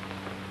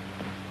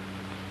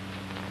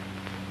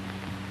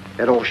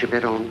 That all she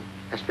bet on,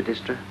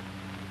 Aspidistra?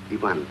 He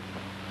won.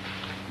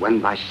 Won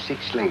by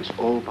 6 lengths,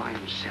 all by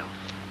himself.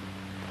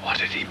 What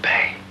did he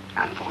pay?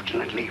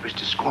 Unfortunately, he was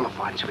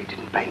disqualified, so he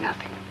didn't pay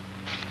nothing.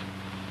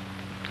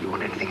 You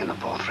want anything in the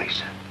 4th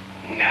racer?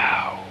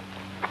 No.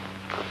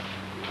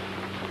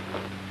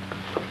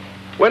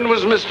 When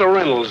was Mr.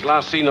 Reynolds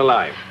last seen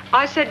alive?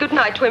 I said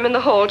goodnight to him in the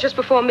hall just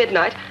before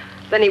midnight.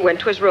 Then he went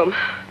to his room.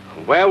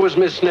 Where was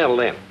Miss Snell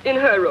then? In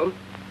her room.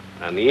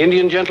 And the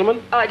Indian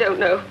gentleman? I don't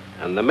know.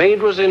 And the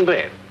maid was in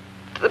bed?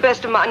 To the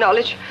best of my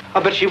knowledge.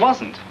 Oh, but she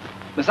wasn't.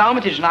 Miss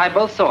Armitage and I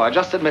both saw her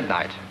just at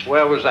midnight.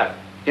 Where was that?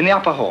 In the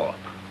upper hall.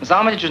 Miss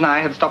Armitage and I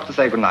had stopped to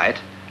say goodnight.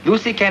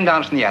 Lucy came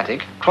down from the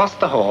attic, crossed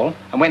the hall,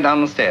 and went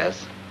down the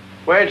stairs.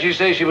 Where did she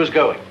say she was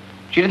going?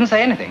 She didn't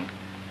say anything.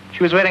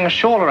 She was wearing a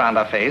shawl around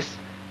her face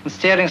and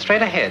staring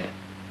straight ahead.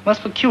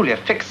 Most peculiar,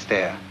 fixed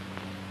stare.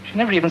 She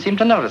never even seemed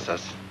to notice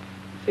us.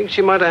 Think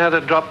she might have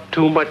had a drop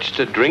too much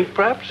to drink,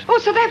 perhaps? Oh,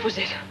 so that was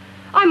it.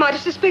 I might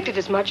have suspected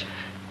as much.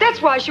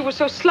 That's why she was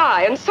so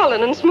sly and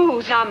sullen and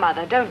smooth. Now,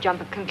 Mother, don't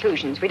jump at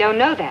conclusions. We don't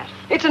know that.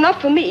 It's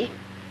enough for me.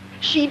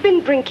 She'd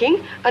been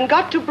drinking and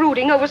got to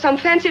brooding over some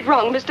fancied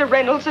wrong Mr.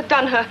 Reynolds had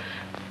done her.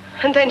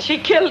 And then she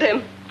killed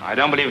him. I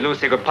don't believe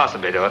Lucy could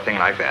possibly do a thing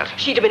like that.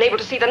 She'd have been able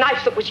to see the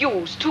knife that was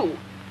used, too,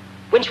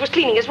 when she was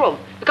cleaning his room,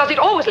 because it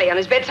always lay on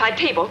his bedside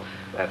table.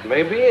 That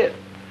may be it.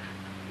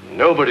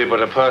 Nobody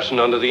but a person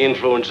under the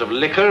influence of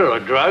liquor or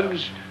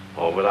drugs,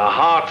 or with a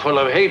heart full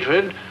of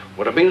hatred,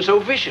 would have been so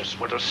vicious,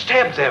 would have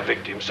stabbed their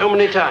victim so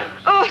many times.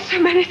 Oh, so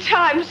many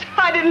times.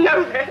 I didn't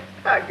know that.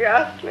 How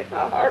ghastly,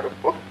 how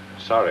horrible.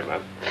 Sorry,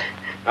 ma'am.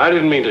 I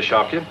didn't mean to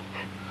shock you.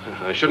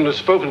 I shouldn't have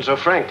spoken so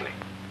frankly.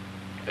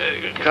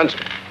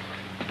 Constable,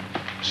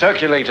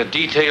 circulate a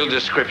detailed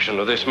description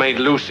of this maid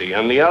Lucy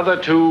and the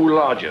other 2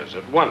 lodgers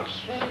at once.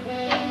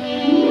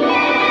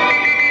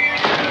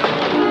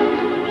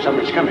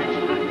 Somebody's coming.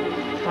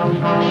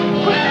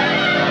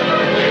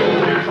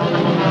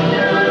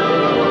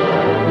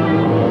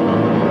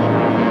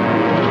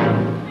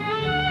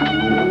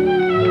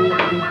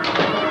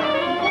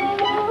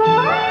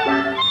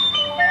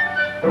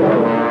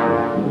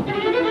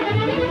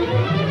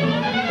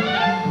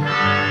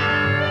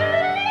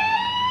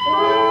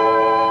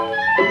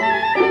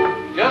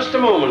 Just a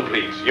moment,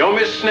 please. You're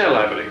Miss Snell,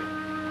 I believe.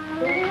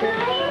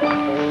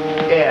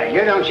 Yeah,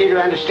 you don't seem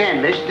to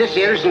understand, miss. This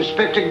here is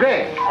Inspector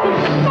Gregg.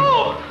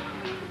 Oh!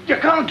 You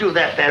can't do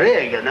that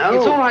there, you know.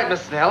 It's all right,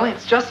 Miss Snell.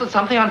 It's just that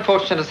something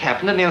unfortunate has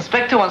happened, and the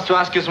inspector wants to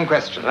ask you some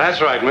questions.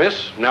 That's right,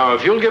 miss. Now,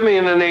 if you'll give me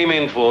the name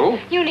in full.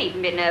 You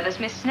needn't be nervous,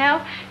 Miss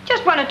Snell.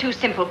 Just 1 or 2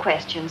 simple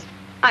questions.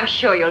 I'm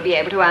sure you'll be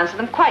able to answer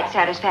them quite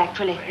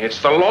satisfactorily.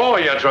 It's the law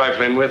you're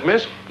trifling with,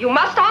 miss. You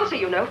must answer,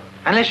 you know.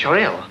 Unless you're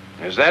ill.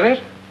 Is that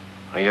it?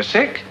 Are you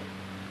sick?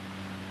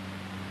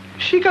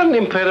 She got an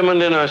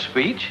impediment in her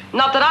speech?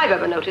 Not that I've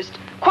ever noticed.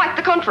 Quite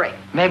the contrary.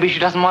 Maybe she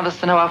doesn't want us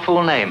to know our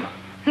full name.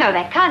 No,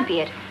 that can't be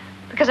it,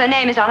 because her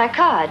name is on her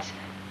cards.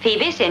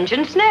 Phoebe St.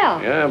 John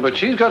Snell. Yeah, but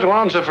she's got to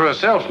answer for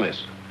herself,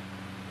 miss.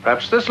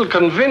 Perhaps this will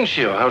convince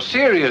you how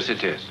serious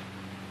it is.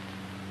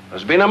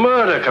 There's been a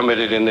murder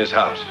committed in this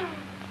house.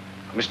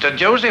 Mr.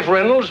 Joseph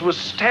Reynolds was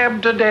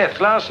stabbed to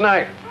death last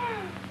night.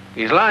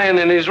 He's lying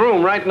in his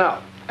room right now.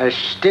 As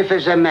stiff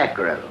as a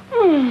mackerel.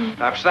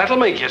 Perhaps that'll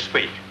make you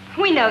speak.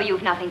 We know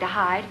you've nothing to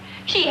hide.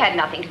 She had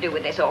nothing to do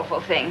with this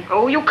awful thing.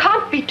 Oh, you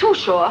can't be too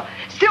sure.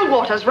 Still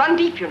waters run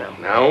deep, you know.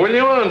 Now, will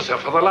you answer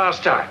for the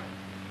last time?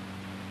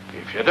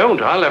 If you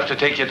don't, I'll have to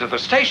take you to the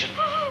station.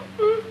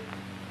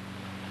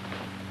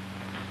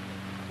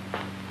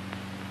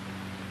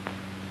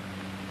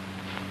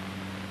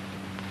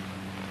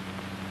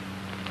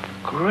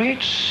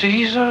 great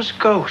Caesar's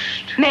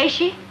ghost. May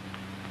she?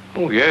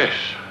 Oh, yes,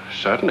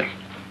 certainly.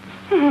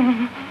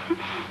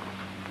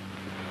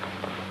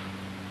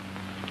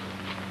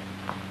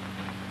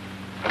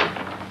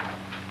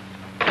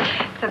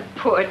 The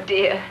poor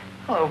dear.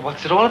 Oh,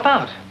 what's it all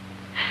about?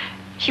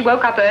 She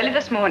woke up early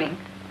this morning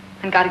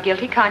and got a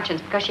guilty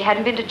conscience because she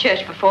hadn't been to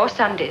church for 4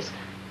 Sundays.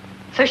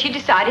 So she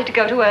decided to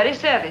go to early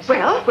service.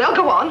 Well,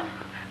 go on.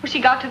 Well, she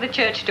got to the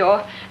church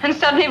door and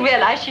suddenly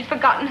realized she'd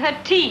forgotten her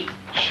teeth.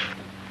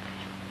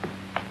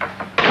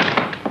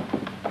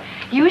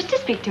 You wish to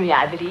speak to me,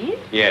 I believe.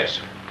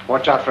 Yes.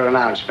 Watch out for her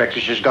now, Inspector.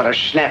 She's got her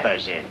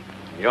snappers in.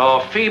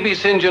 You're Phoebe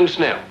St. John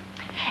Snell.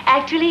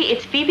 Actually,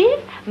 it's Phoebe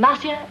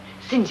Marcia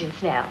St. John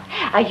Snell.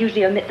 I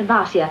usually omit the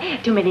Marcia.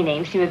 Too many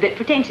names seem a bit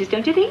pretentious,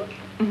 don't you think?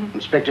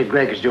 Inspector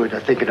Gregg is doing the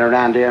thinking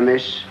around here,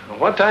 miss.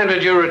 What time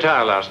did you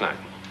retire last night?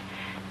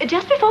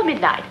 Just before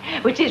midnight,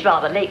 which is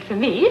rather late for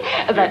me,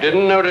 but... You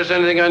didn't notice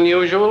anything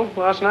unusual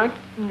last night?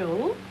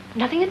 No,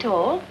 nothing at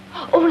all.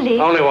 Only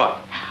what?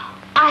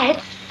 I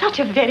had such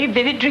a very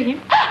vivid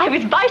dream. I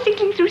was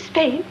bicycling through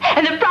Spain,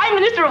 and the Prime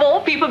Minister of all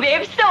people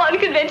behaved so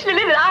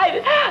unconventionally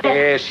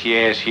that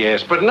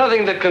Yes, but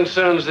nothing that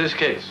concerns this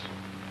case.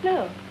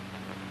 No.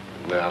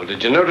 Well,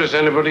 did you notice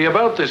anybody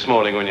about this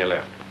morning when you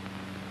left?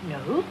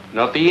 No.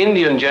 Not the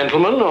Indian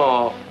gentleman,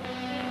 or...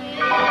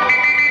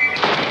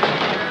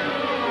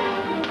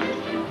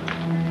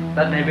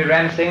 That may be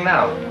Ramsing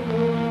now.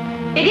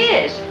 It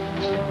is.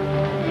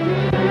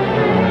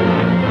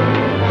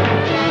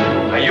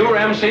 Are you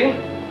Ramsey?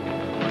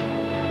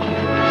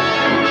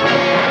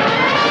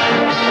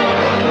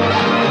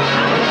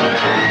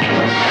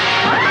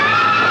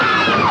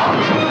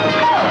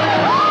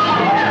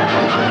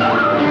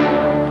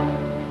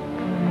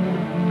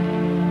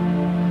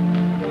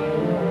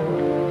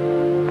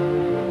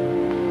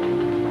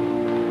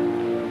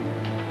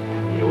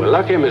 You were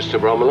lucky, Mr.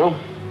 Bromelo.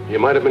 You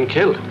might have been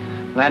killed.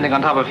 Landing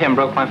on top of him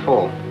broke my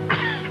fall.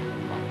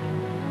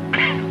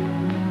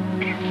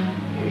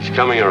 He's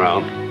coming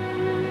around.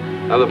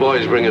 Other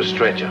boys bring a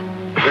stretcher.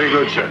 Very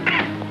good, sir.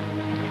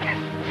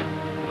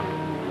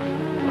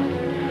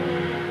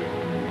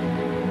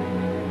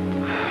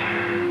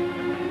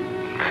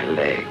 My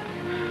leg.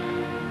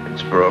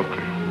 It's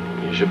broken.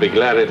 You should be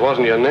glad it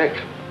wasn't your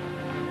neck.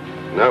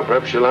 Now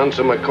perhaps you'll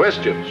answer my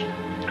questions.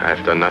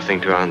 I've done nothing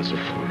to answer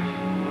for.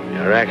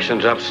 Your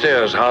actions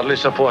upstairs hardly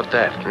support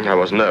that. I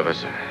was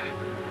nervous.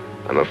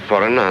 I'm a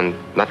foreigner and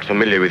not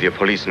familiar with your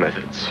police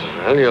methods.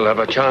 Well, you'll have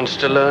a chance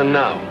to learn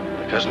now,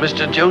 because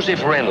Mr.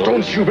 Joseph Reynolds...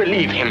 Don't you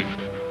believe him?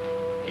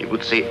 He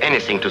would say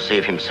anything to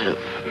save himself.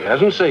 He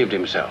hasn't saved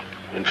himself.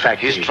 In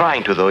fact, He's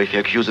trying to, though, if he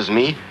accuses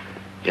me.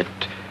 Yet,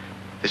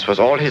 this was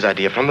all his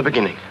idea from the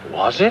beginning.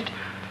 Was it?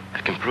 I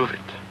can prove it.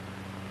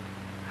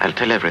 I'll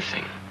tell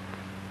everything.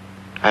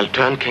 I'll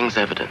turn King's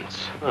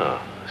evidence.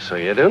 Oh, so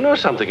you do know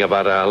something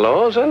about our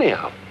laws,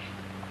 anyhow.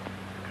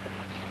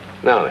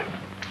 Now then,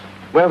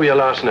 where were you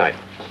last night?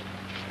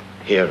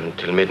 Here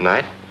until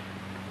midnight.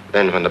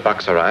 Then, when the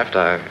bucks arrived,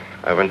 I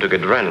went to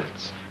get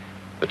Reynolds.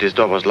 But his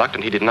door was locked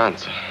and he didn't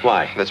answer.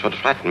 Why? That's what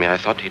frightened me. I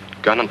thought he'd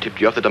gone and tipped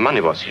you off that the money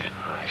was here.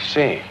 I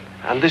see.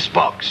 And this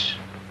box?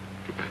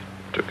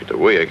 Took it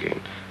away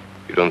again.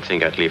 You don't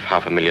think I'd leave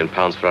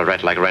 £500,000 for a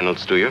rat like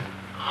Reynolds, do you?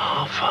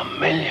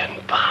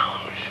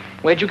 £500,000?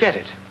 Where'd you get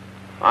it?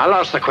 I'll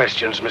ask the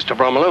questions, Mr.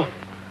 Bromelo.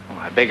 Oh,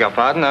 I beg your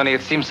pardon, only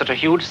it seems such a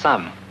huge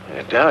sum.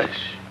 It does.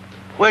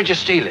 Where'd you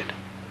steal it?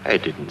 I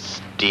didn't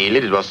steal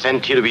it. It was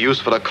sent here to be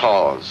used for the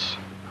cause.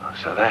 Oh,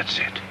 so that's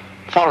it.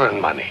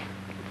 Foreign money.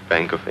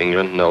 Bank of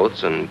England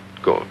notes and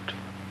gold.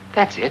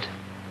 That's it.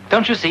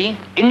 Don't you see?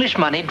 English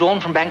money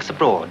drawn from banks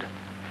abroad.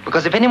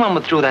 Because if anyone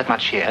withdrew that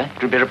much here,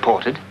 it would be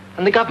reported,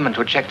 and the government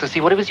would check to see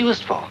what it was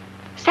used for.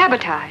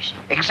 Sabotage.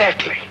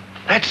 Exactly.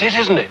 That's it,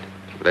 isn't it?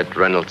 Let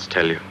Reynolds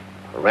tell you.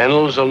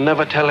 Reynolds will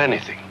never tell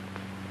anything.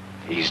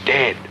 He's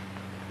dead.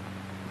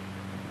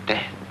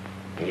 Dead?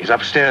 He's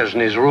upstairs in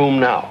his room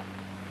now.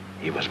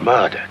 He was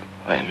murdered.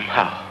 When?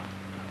 How?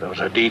 Those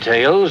are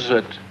details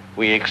that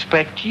we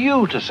expect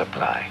you to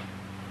supply.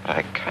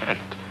 I can't.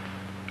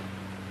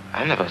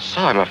 I never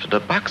saw him after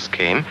the bucks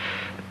came.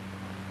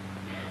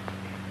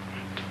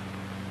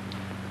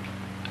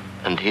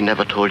 And he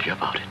never told you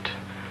about it.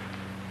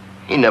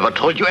 He never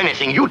told you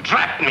anything. You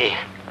trapped me.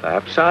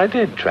 Perhaps I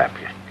did trap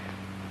you.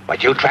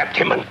 But you trapped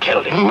him and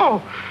killed him.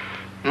 No.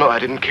 No, I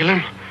didn't kill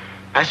him.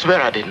 I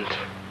swear I didn't.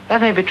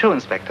 That may be true,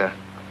 Inspector.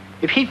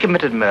 If he'd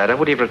committed murder,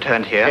 would he have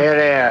returned here?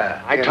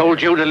 Here. I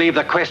told you to leave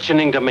the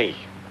questioning to me.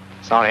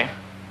 Sorry.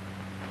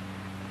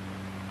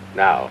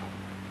 Now,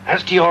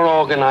 as to your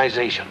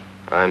organization,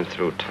 I'm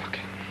through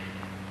talking.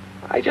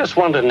 I just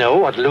want to know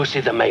what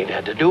Lucy the maid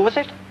had to do with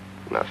it.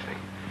 Nothing.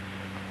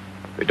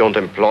 We don't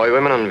employ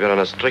women, and we're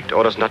under strict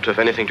orders not to have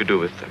anything to do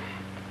with them.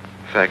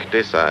 Fact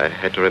is, I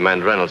had to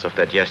remind Reynolds of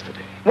that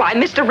yesterday. Why,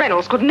 Mr.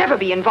 Reynolds could never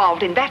be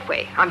involved in that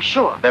way, I'm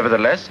sure.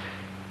 Nevertheless,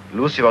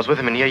 Lucy was with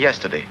him in here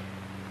yesterday.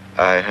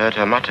 I heard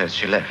her mutter as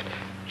she left.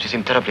 She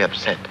seemed terribly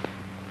upset.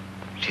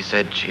 She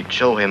said she'd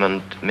show him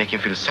and make him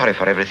feel sorry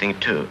for everything,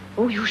 too.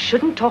 Oh, you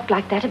shouldn't talk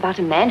like that about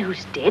a man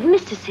who's dead,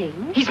 Mr.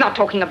 Singh. He's not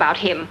talking about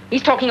him.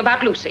 He's talking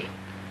about Lucy.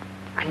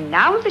 And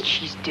now that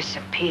she's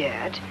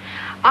disappeared,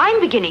 I'm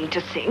beginning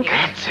to think...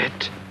 That's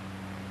it.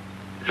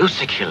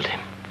 Lucy killed him.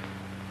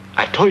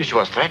 I told you she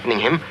was threatening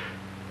him,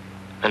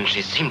 and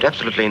she seemed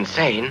absolutely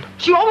insane.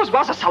 She always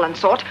was a sullen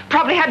sort.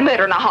 Probably had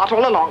murder in her heart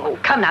all along. Oh,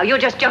 come now, you're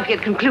just jumping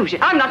at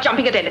conclusions. I'm not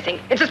jumping at anything.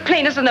 It's as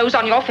plain as the nose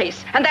on your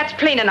face. And that's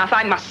plain enough,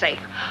 I must say.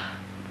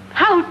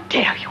 How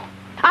dare you?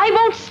 I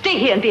won't stay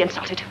here and be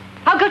insulted.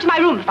 I'll go to my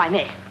room if I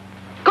may.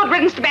 Good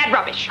riddance to bad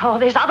rubbish. Oh,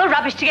 there's other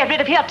rubbish to get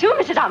rid of here, too,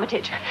 Mrs.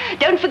 Armitage.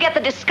 Don't forget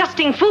the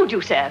disgusting food you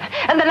serve,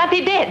 and the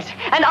lumpy beds,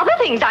 and other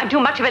things I'm too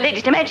much of a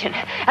lady to mention.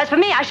 As for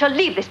me, I shall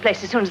leave this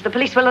place as soon as the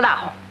police will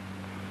allow.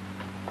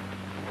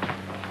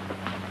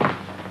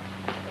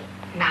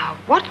 Now,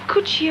 what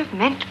could she have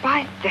meant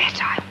by that,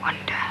 I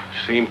wonder?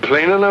 Seemed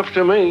plain enough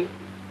to me.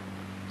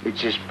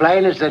 It's as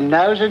plain as the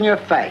nose on your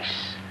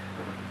face.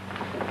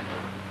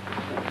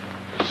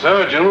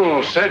 Surgeon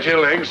will set your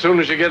leg as soon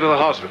as you get to the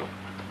hospital.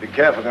 Be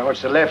careful now,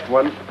 it's the left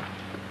one.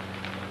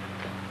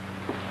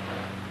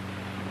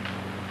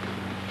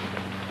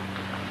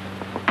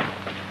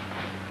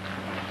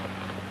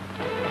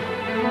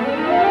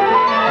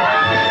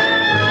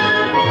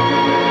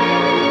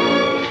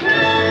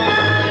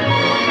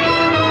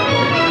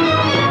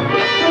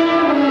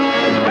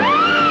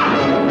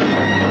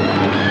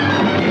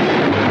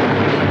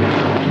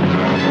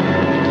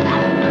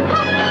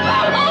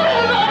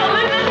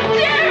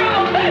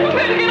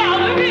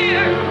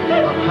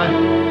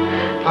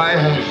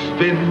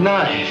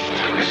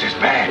 This is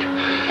bad.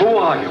 Who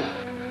are you?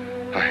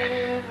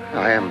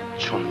 I am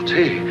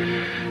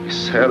Chonti,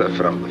 sailor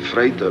from the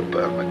Frieda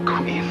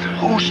Queen.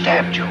 Who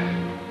stabbed you?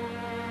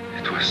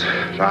 It was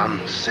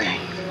Ram Singh.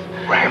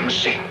 Ram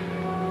Singh.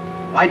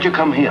 Why'd you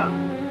come here?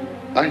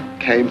 I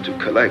came to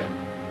collect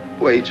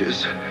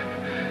wages.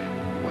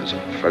 Was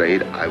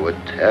afraid I would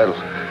tell.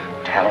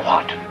 Tell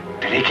what?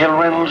 Did he kill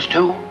Reynolds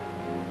too?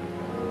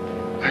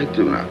 I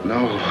do not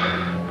know.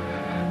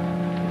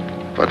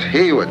 But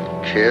he would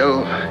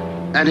kill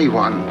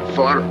anyone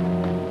for...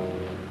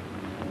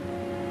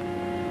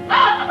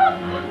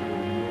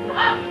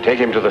 Take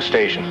him to the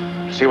station.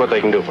 See what they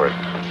can do for him.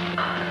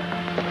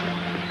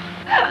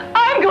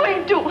 I'm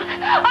going to.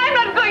 I'm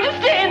not going to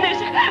stay in this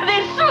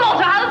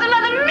slaughterhouse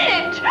another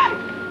minute.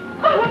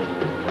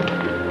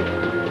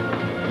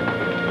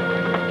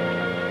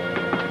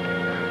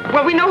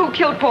 Well, we know who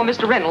killed poor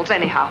Mr. Reynolds,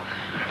 anyhow.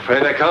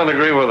 Afraid I can't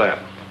agree with that.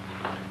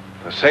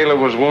 The sailor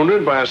was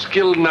wounded by a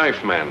skilled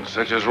knife man,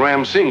 such as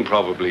Ram Singh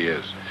probably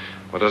is.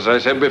 But as I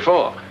said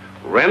before,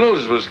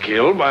 Reynolds was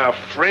killed by a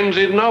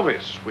frenzied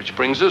novice, which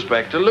brings us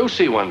back to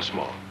Lucy once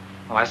more.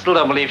 Oh, I still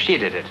don't believe she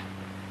did it.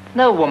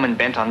 No woman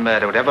bent on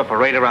murder would ever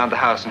parade around the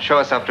house and show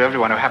herself to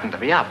everyone who happened to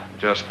be up.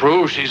 Just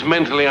proves she's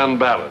mentally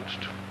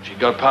unbalanced. She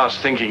got past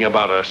thinking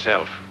about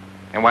herself.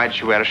 And why'd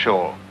she wear a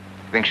shawl?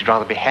 You think she'd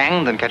rather be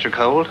hanged than catch a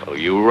cold? Oh,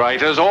 you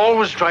writers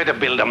always try to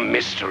build a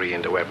mystery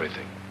into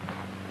everything.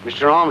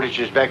 Mr. Armitage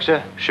is back,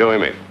 sir. Show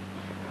him in.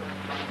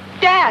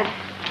 Dad!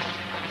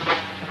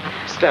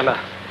 Stella,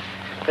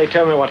 they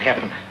told me what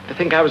happened. They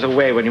think I was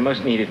away when you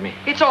most needed me.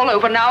 It's all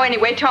over now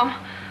anyway, Tom.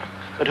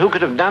 But who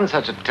could have done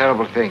such a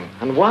terrible thing?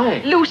 And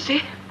why?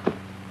 Lucy.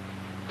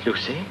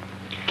 Lucy?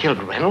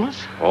 Killed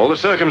Reynolds? All the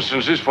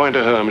circumstances point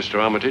to her, Mr.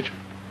 Armitage.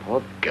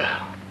 Poor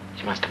girl.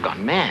 She must have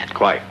gone mad.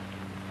 Quite.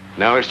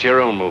 Now it's to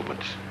your own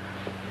movements.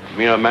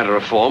 Mere matter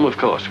of form, of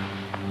course.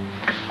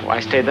 Oh, I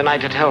stayed the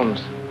night at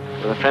Holmes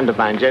with a friend of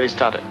mine, Jerry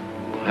Stoddard.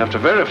 We'll have to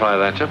verify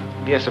that, sir.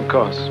 Yes, of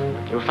course.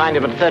 You'll find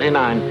him at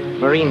 39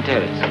 Marine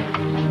Terrace.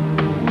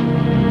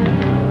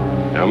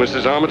 Now,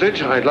 Mrs.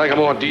 Armitage, I'd like a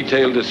more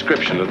detailed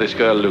description of this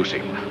girl,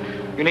 Lucy.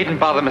 You needn't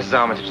bother Mrs.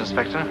 Armitage,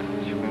 Inspector.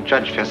 You can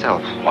judge for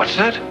yourself. What's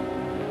that?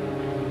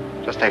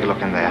 Just take a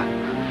look in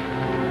there.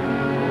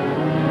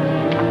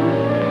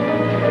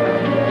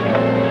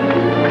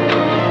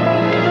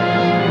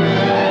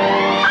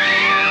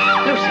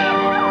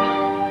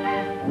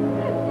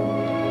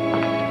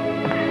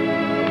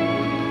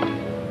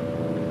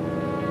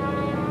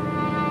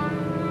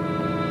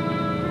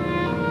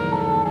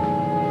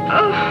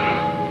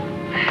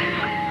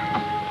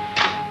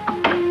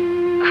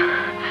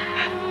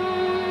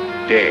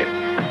 Dead.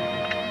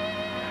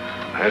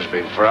 Has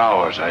been for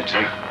hours, I'd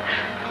say.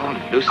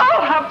 Oh, Lucy.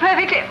 Oh, how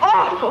perfectly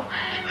awful.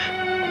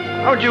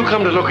 How'd you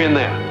come to look in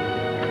there?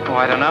 Oh,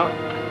 I don't know.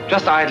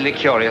 Just idly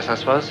curious, I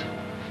suppose.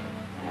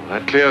 Well,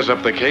 that clears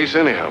up the case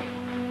anyhow.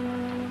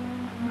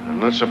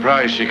 I'm not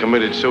surprised she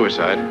committed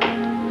suicide.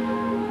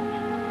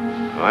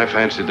 I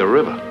fancied the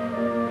river.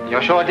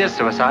 You're sure it is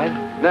suicide?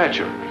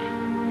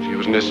 Naturally. She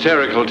was an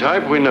hysterical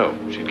type, we know.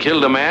 She'd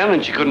killed a man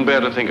and she couldn't bear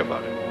to think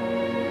about it.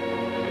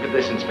 Look at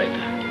this,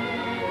 Inspector.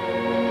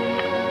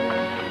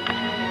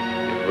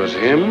 It was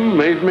him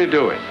made me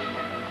do it.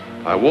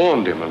 I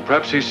warned him, and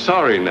perhaps he's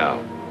sorry now.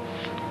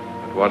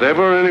 But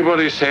whatever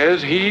anybody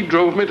says, he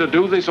drove me to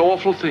do this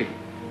awful thing.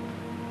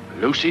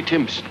 Lucy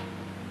Timpson.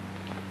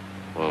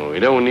 Well, we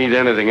don't need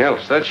anything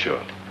else, that's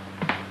sure.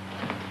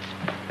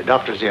 The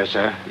doctor's here,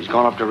 sir. He's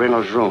gone up to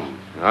Reynolds' room.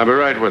 I'll be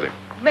right with him.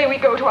 May we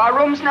go to our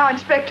rooms now,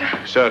 Inspector?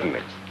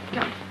 Certainly.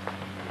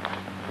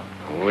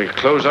 We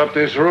close up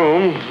this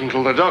room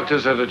until the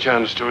doctor's had a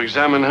chance to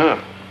examine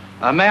her.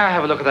 May I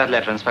have a look at that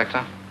letter,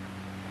 Inspector?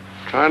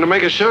 Trying to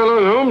make a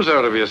Sherlock Holmes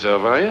out of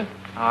yourself, are you?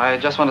 I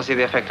just want to see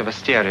the effect of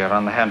hysteria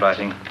on the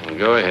handwriting. Well,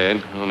 go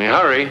ahead. Only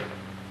hurry.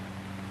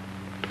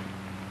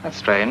 That's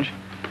strange.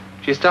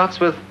 She starts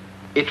with,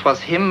 "It was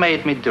him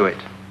made me do it."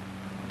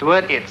 The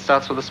word "it"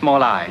 starts with a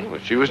small I. Well,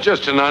 she was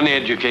just an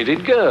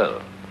uneducated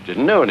girl.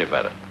 Didn't know any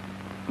better.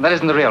 That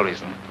isn't the real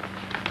reason.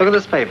 Look at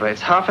this paper.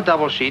 It's half a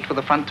double sheet with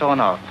the front torn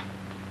off.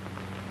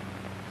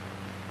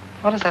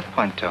 What does that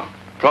point to?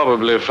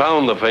 Probably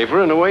found the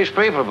paper in a waste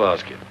paper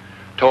basket.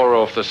 Tore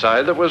off the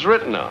side that was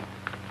written on.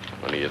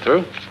 When are you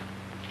through?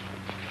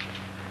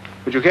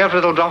 Would you care for a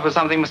little drop of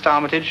something, Mr.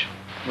 Armitage?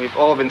 We've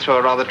all been through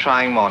a rather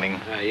trying morning.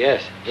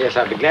 Yes,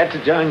 I'd be glad to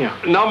join you.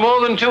 Not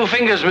more than 2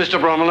 fingers, Mr.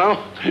 Bromwell.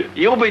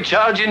 You'll be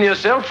charging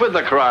yourself with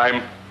the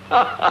crime.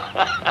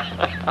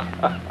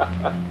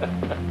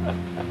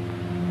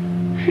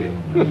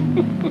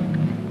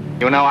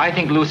 You know, I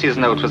think Lucy's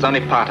note was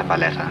only part of her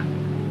letter.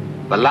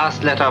 The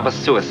last letter of a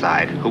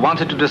suicide who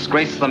wanted to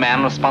disgrace the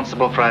man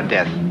responsible for her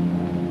death.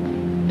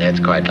 That's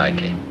quite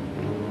likely.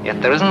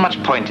 Yet there isn't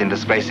much point in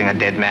disgracing a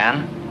dead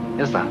man,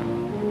 is there?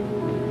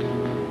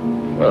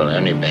 Well,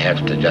 only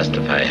perhaps to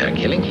justify her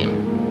killing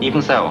him.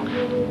 Even so,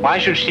 why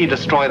should she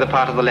destroy the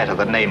part of the letter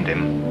that named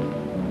him?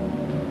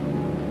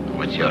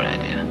 What's your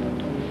idea?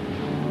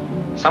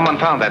 Someone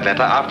found that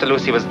letter after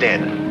Lucy was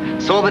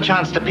dead, saw the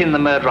chance to pin the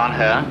murder on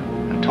her,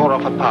 and tore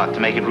off a part to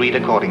make it read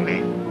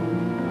accordingly.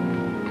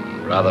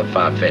 Rather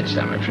far-fetched,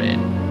 I'm afraid.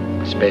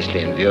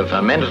 Especially in view of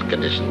her mental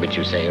condition, which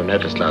you say you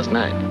noticed last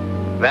night.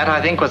 That,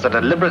 I think, was a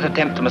deliberate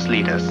attempt to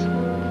mislead us.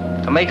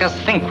 To make us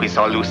think we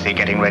saw Lucy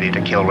getting ready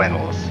to kill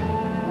Reynolds.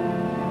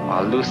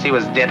 While Lucy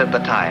was dead at the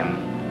time.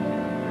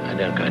 I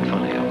don't quite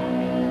follow you.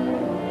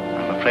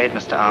 I'm afraid,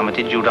 Mr.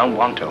 Armitage, you don't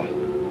want to.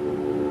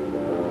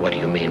 What do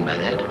you mean by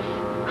that?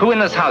 Who in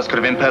this house could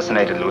have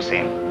impersonated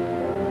Lucy?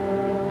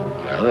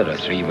 Well, there are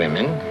 3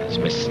 women. There's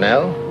Miss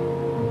Snell,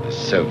 there's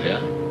Sylvia,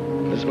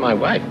 and there's my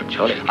wife, but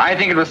surely... I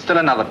think it was still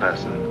another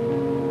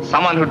person.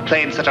 Someone who'd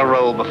played such a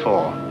role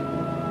before.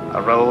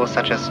 A role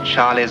such as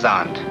Charlie's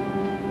aunt.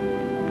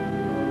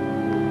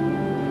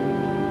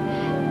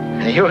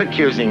 Are you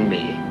accusing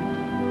me?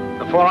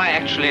 Before I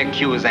actually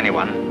accuse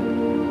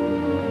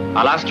anyone,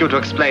 I'll ask you to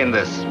explain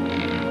this.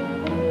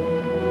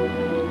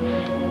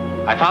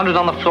 I found it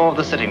on the floor of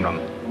the sitting room,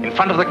 in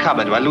front of the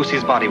cupboard where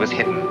Lucy's body was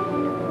hidden.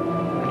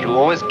 And you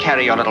always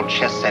carry your little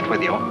chess set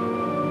with you,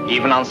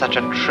 even on such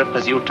a trip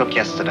as you took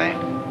yesterday.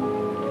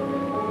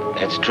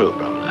 That's true,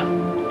 Bromwell.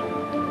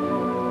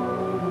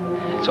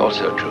 It's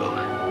also true.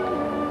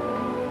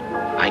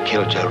 I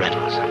killed Joe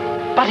Reynolds.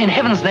 But in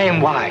heaven's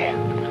name, why?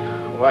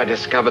 Well, I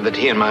discovered that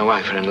he and my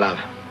wife are in love.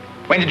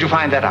 When did you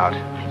find that out?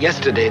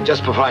 Yesterday,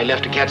 just before I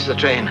left to catch the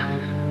train.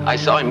 I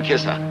saw him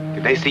kiss her.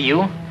 Did they see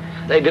you?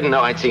 They didn't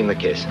know I'd seen the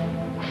kiss.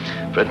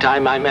 For a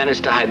time, I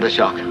managed to hide the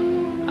shock.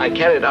 I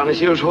carried on as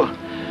usual,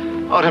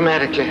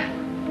 automatically,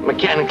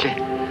 mechanically.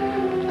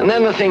 And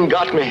then the thing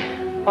got me.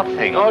 What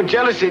thing? Oh,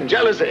 jealousy.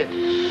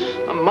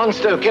 A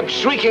monster who kept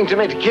shrieking to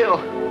me to kill.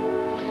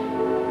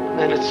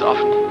 Then it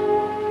softened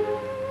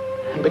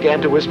and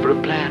began to whisper a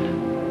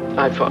plan.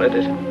 I followed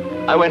it.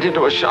 I went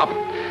into a shop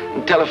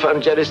and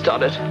telephoned Jerry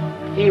Stoddart.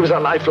 He was a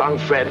lifelong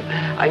friend.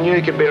 I knew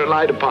he could be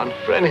relied upon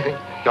for anything.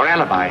 Your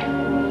alibi?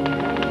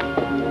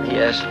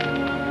 Yes.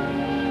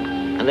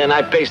 And then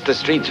I paced the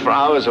streets for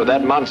hours with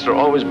that monster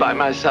always by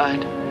my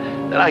side.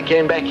 Then I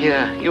came back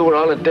here. You were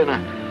all at dinner.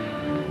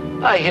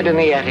 I hid in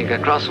the attic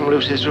across from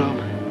Lucy's room.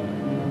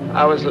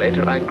 Hours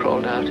later, I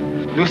crawled out.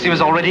 Lucy was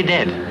already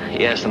dead?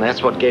 Yes, and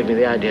that's what gave me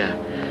the idea.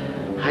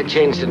 I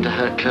changed into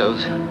her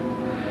clothes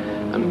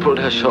and pulled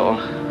her shawl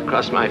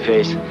across my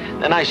face.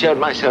 Then I showed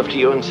myself to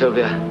you and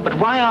Sylvia. But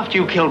why, after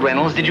you killed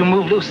Reynolds, did you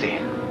move Lucy?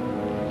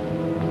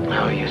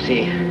 Oh, you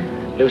see,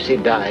 Lucy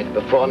died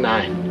before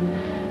 9,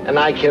 and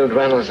I killed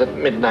Reynolds at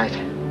midnight.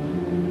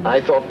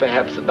 I thought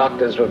perhaps the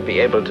doctors would be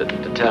able to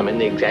determine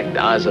the exact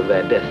hours of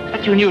their death.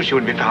 But you knew she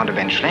would be found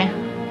eventually.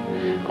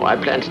 Oh, I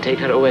planned to take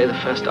her away the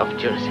first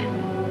opportunity.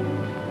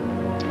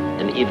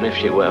 And even if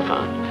she were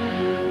found,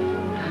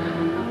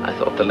 I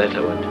thought the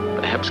letter would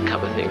perhaps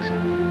cover things.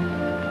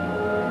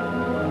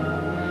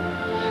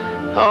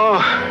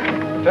 Oh,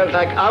 it felt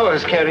like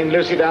hours carrying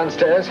Lucy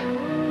downstairs.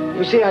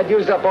 You see, I'd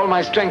used up all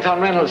my strength on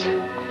Reynolds.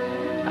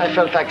 I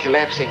felt like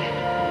collapsing.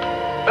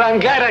 But I'm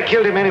glad I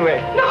killed him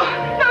anyway. No,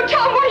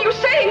 Tom, what are you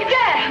saying?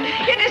 Dad,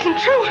 it isn't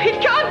true.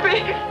 It can't be.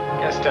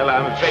 Yes, Stella,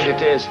 I'm afraid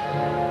it is.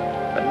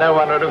 But no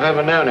one would have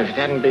ever known if it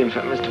hadn't been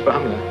for Mr.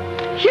 Bromwell.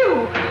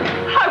 You?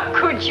 How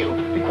could you?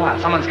 Be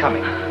quiet, someone's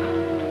coming.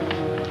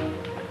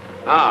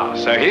 Ah,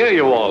 so here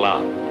you all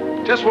are.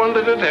 Just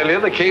wanted to tell you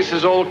the case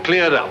is all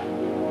cleared up.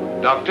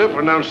 Doctor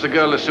pronounced the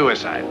girl a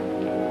suicide.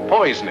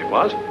 Poison it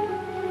was.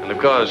 And of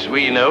course,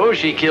 we know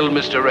she killed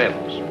Mr.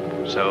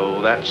 Reynolds.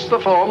 So that's the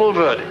formal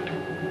verdict.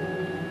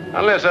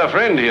 Unless our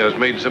friend here has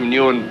made some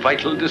new and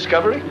vital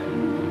discovery.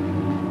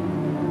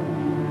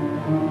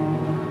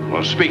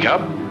 Well, speak up.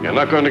 You're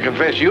not going to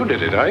confess you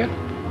did it, are you?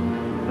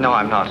 No,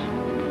 I'm not.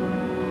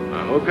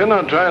 I hope you're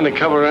not trying to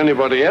cover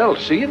anybody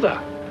else either.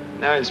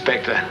 No,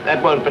 Inspector.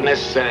 That won't be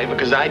necessary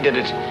because I did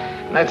it.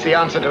 And that's the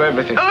answer to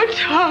everything. Oh,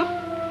 Tom.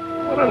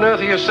 What on earth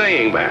are you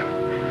saying,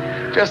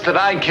 man? Just that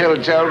I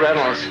killed Joe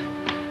Reynolds.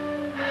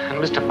 And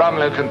Mr.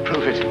 Bromlow can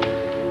prove it.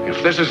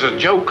 If this is a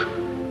joke,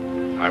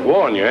 I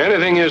warn you,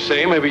 anything you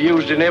say may be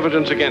used in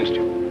evidence against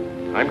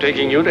you. I'm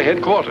taking you to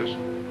headquarters.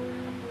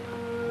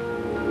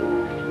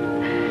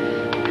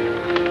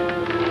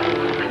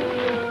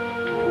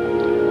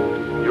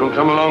 You'll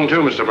come along too,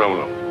 Mr.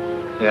 Bromlow.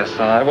 Yes,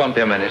 I won't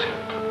be a minute.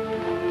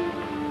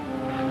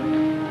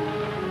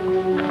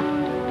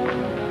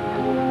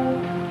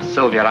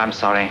 Sylvia, I'm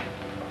sorry.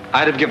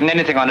 I'd have given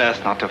anything on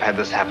earth not to have had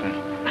this happen.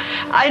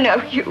 I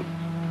know you.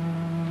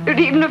 You'd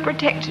even have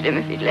protected him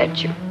if he'd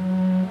let you.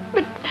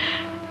 But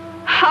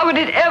how would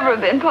it ever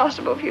have been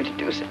possible for you to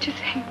do such a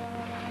thing?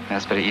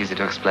 That's very easy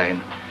to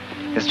explain.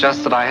 It's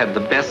just that I had the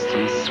best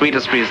and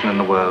sweetest reason in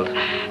the world.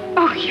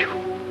 Oh, Hugh.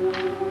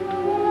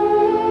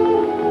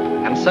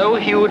 And so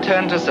Hugh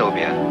turned to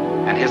Sylvia,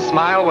 and his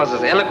smile was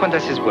as eloquent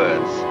as his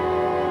words.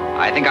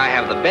 I think I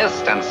have the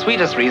best and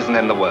sweetest reason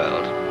in the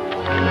world.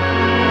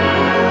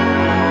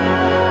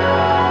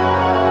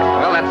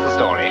 Well, that's the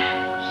story.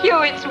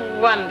 Hugh, it's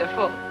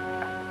wonderful.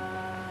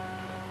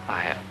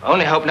 I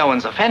only hope no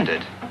one's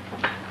offended.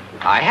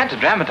 I had to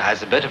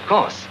dramatize a bit, of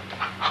course.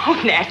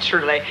 Oh,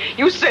 naturally.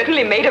 You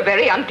certainly made a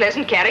very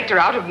unpleasant character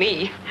out of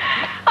me.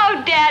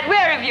 Oh, Dad,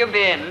 where have you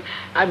been?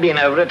 I've been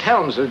over at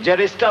Helms with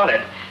Jerry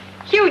Stoddard.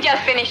 Hugh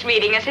just finished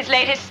reading us his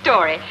latest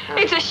story.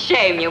 It's a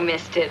shame you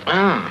missed it.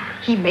 Oh,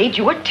 He made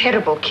you a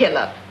terrible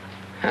killer.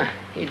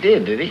 he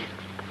did he?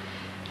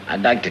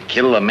 I'd like to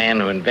kill the man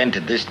who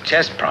invented this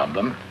chess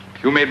problem.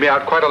 You made me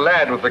out quite a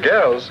lad with the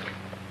girls.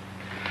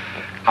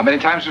 How many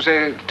times you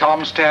say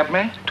Tom stabbed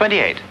me?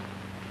 28.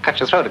 Cut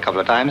your throat a couple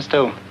of times,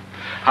 too.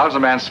 How does a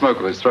man smoke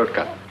with his throat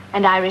cut?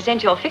 And I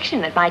resent your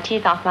fiction that my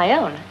teeth aren't my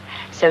own.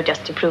 So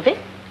just to prove it.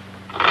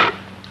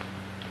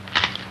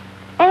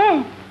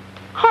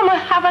 I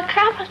have a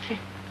cavity.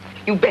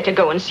 You better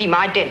go and see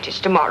my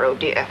dentist tomorrow,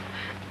 dear.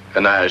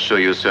 And I assure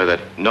you, sir, that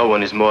no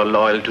one is more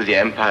loyal to the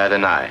Empire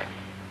than I.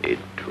 It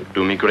would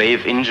do me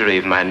grave injury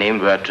if my name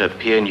were to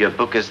appear in your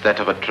book as that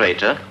of a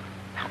traitor.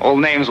 All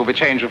names will be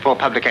changed before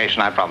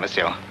publication, I promise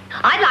you.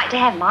 I'd like to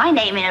have my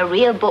name in a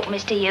real book,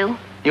 Mr. Yu.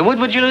 You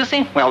would you,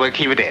 Lucy? Well, we'll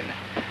keep it in.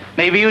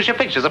 Maybe use your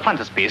pictures as a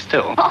frontispiece,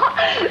 too.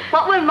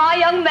 What will my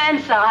young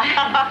man say?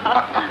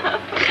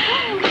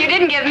 You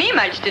didn't give me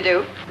much to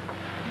do.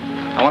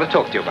 I want to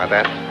talk to you about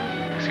that.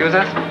 Excuse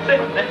us?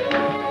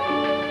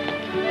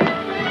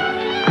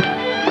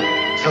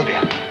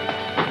 Sylvia. Do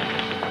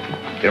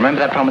you remember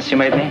that promise you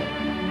made me?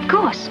 Of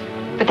course.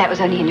 But that was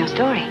only in your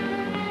story.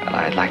 Well,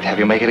 I'd like to have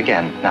you make it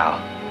again, now.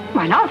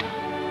 Why not?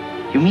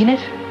 You mean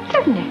it?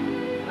 Certainly.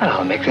 Well,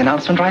 I'll make the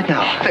announcement right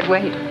now. But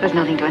wait, there's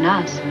nothing to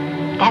announce.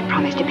 That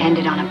promise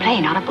depended on a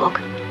play, not a book.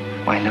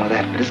 Well, I know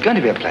that, but it's going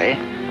to be a play.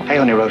 I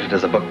only wrote it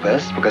as a book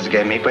first because it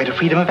gave me greater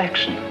freedom of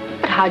action.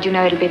 But how'd you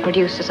know it'll be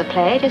produced as a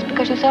play just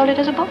because you sold it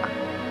as a book?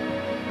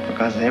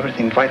 Because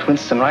everything Dwight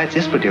Winston writes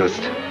is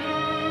produced.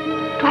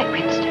 Dwight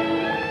Winston?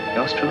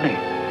 Yours truly.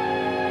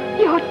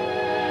 You're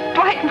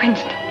Dwight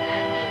Winston?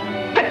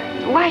 But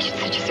why should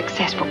such a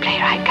successful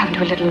playwright come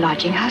to a little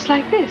lodging house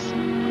like this?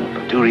 Well,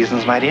 for 2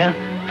 reasons, my dear.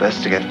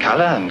 First, to get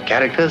color and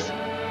characters.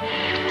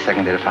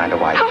 Secondly, to find a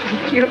wife. Oh,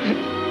 you...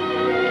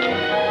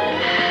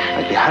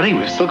 Maybe hurry.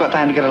 We've still got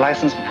time to get a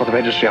license before the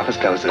registry office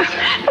closes.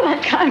 But I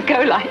can't go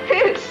like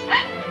this.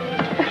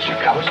 Here's your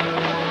coat.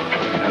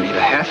 You don't need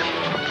a hat.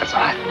 That's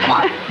all right. Come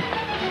on.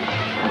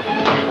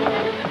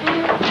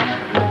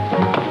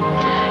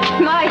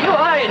 My, you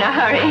are in a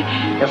hurry.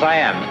 Yes, I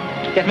am.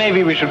 Yet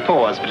maybe we should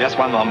pause for just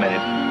one more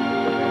minute.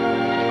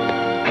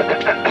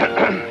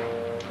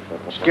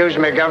 Excuse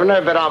me,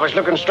 Governor, but I was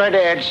looking straight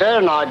ahead, sir,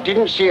 and I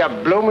didn't see a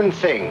blooming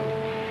thing.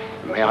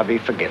 May I be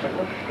forgiven.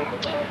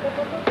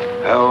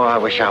 Oh, I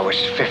wish I was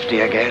 50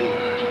 again.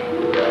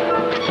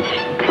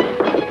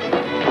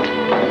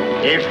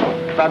 If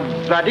a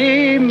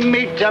buddy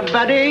meets a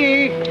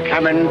buddy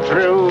coming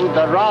through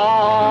the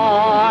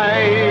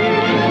ride,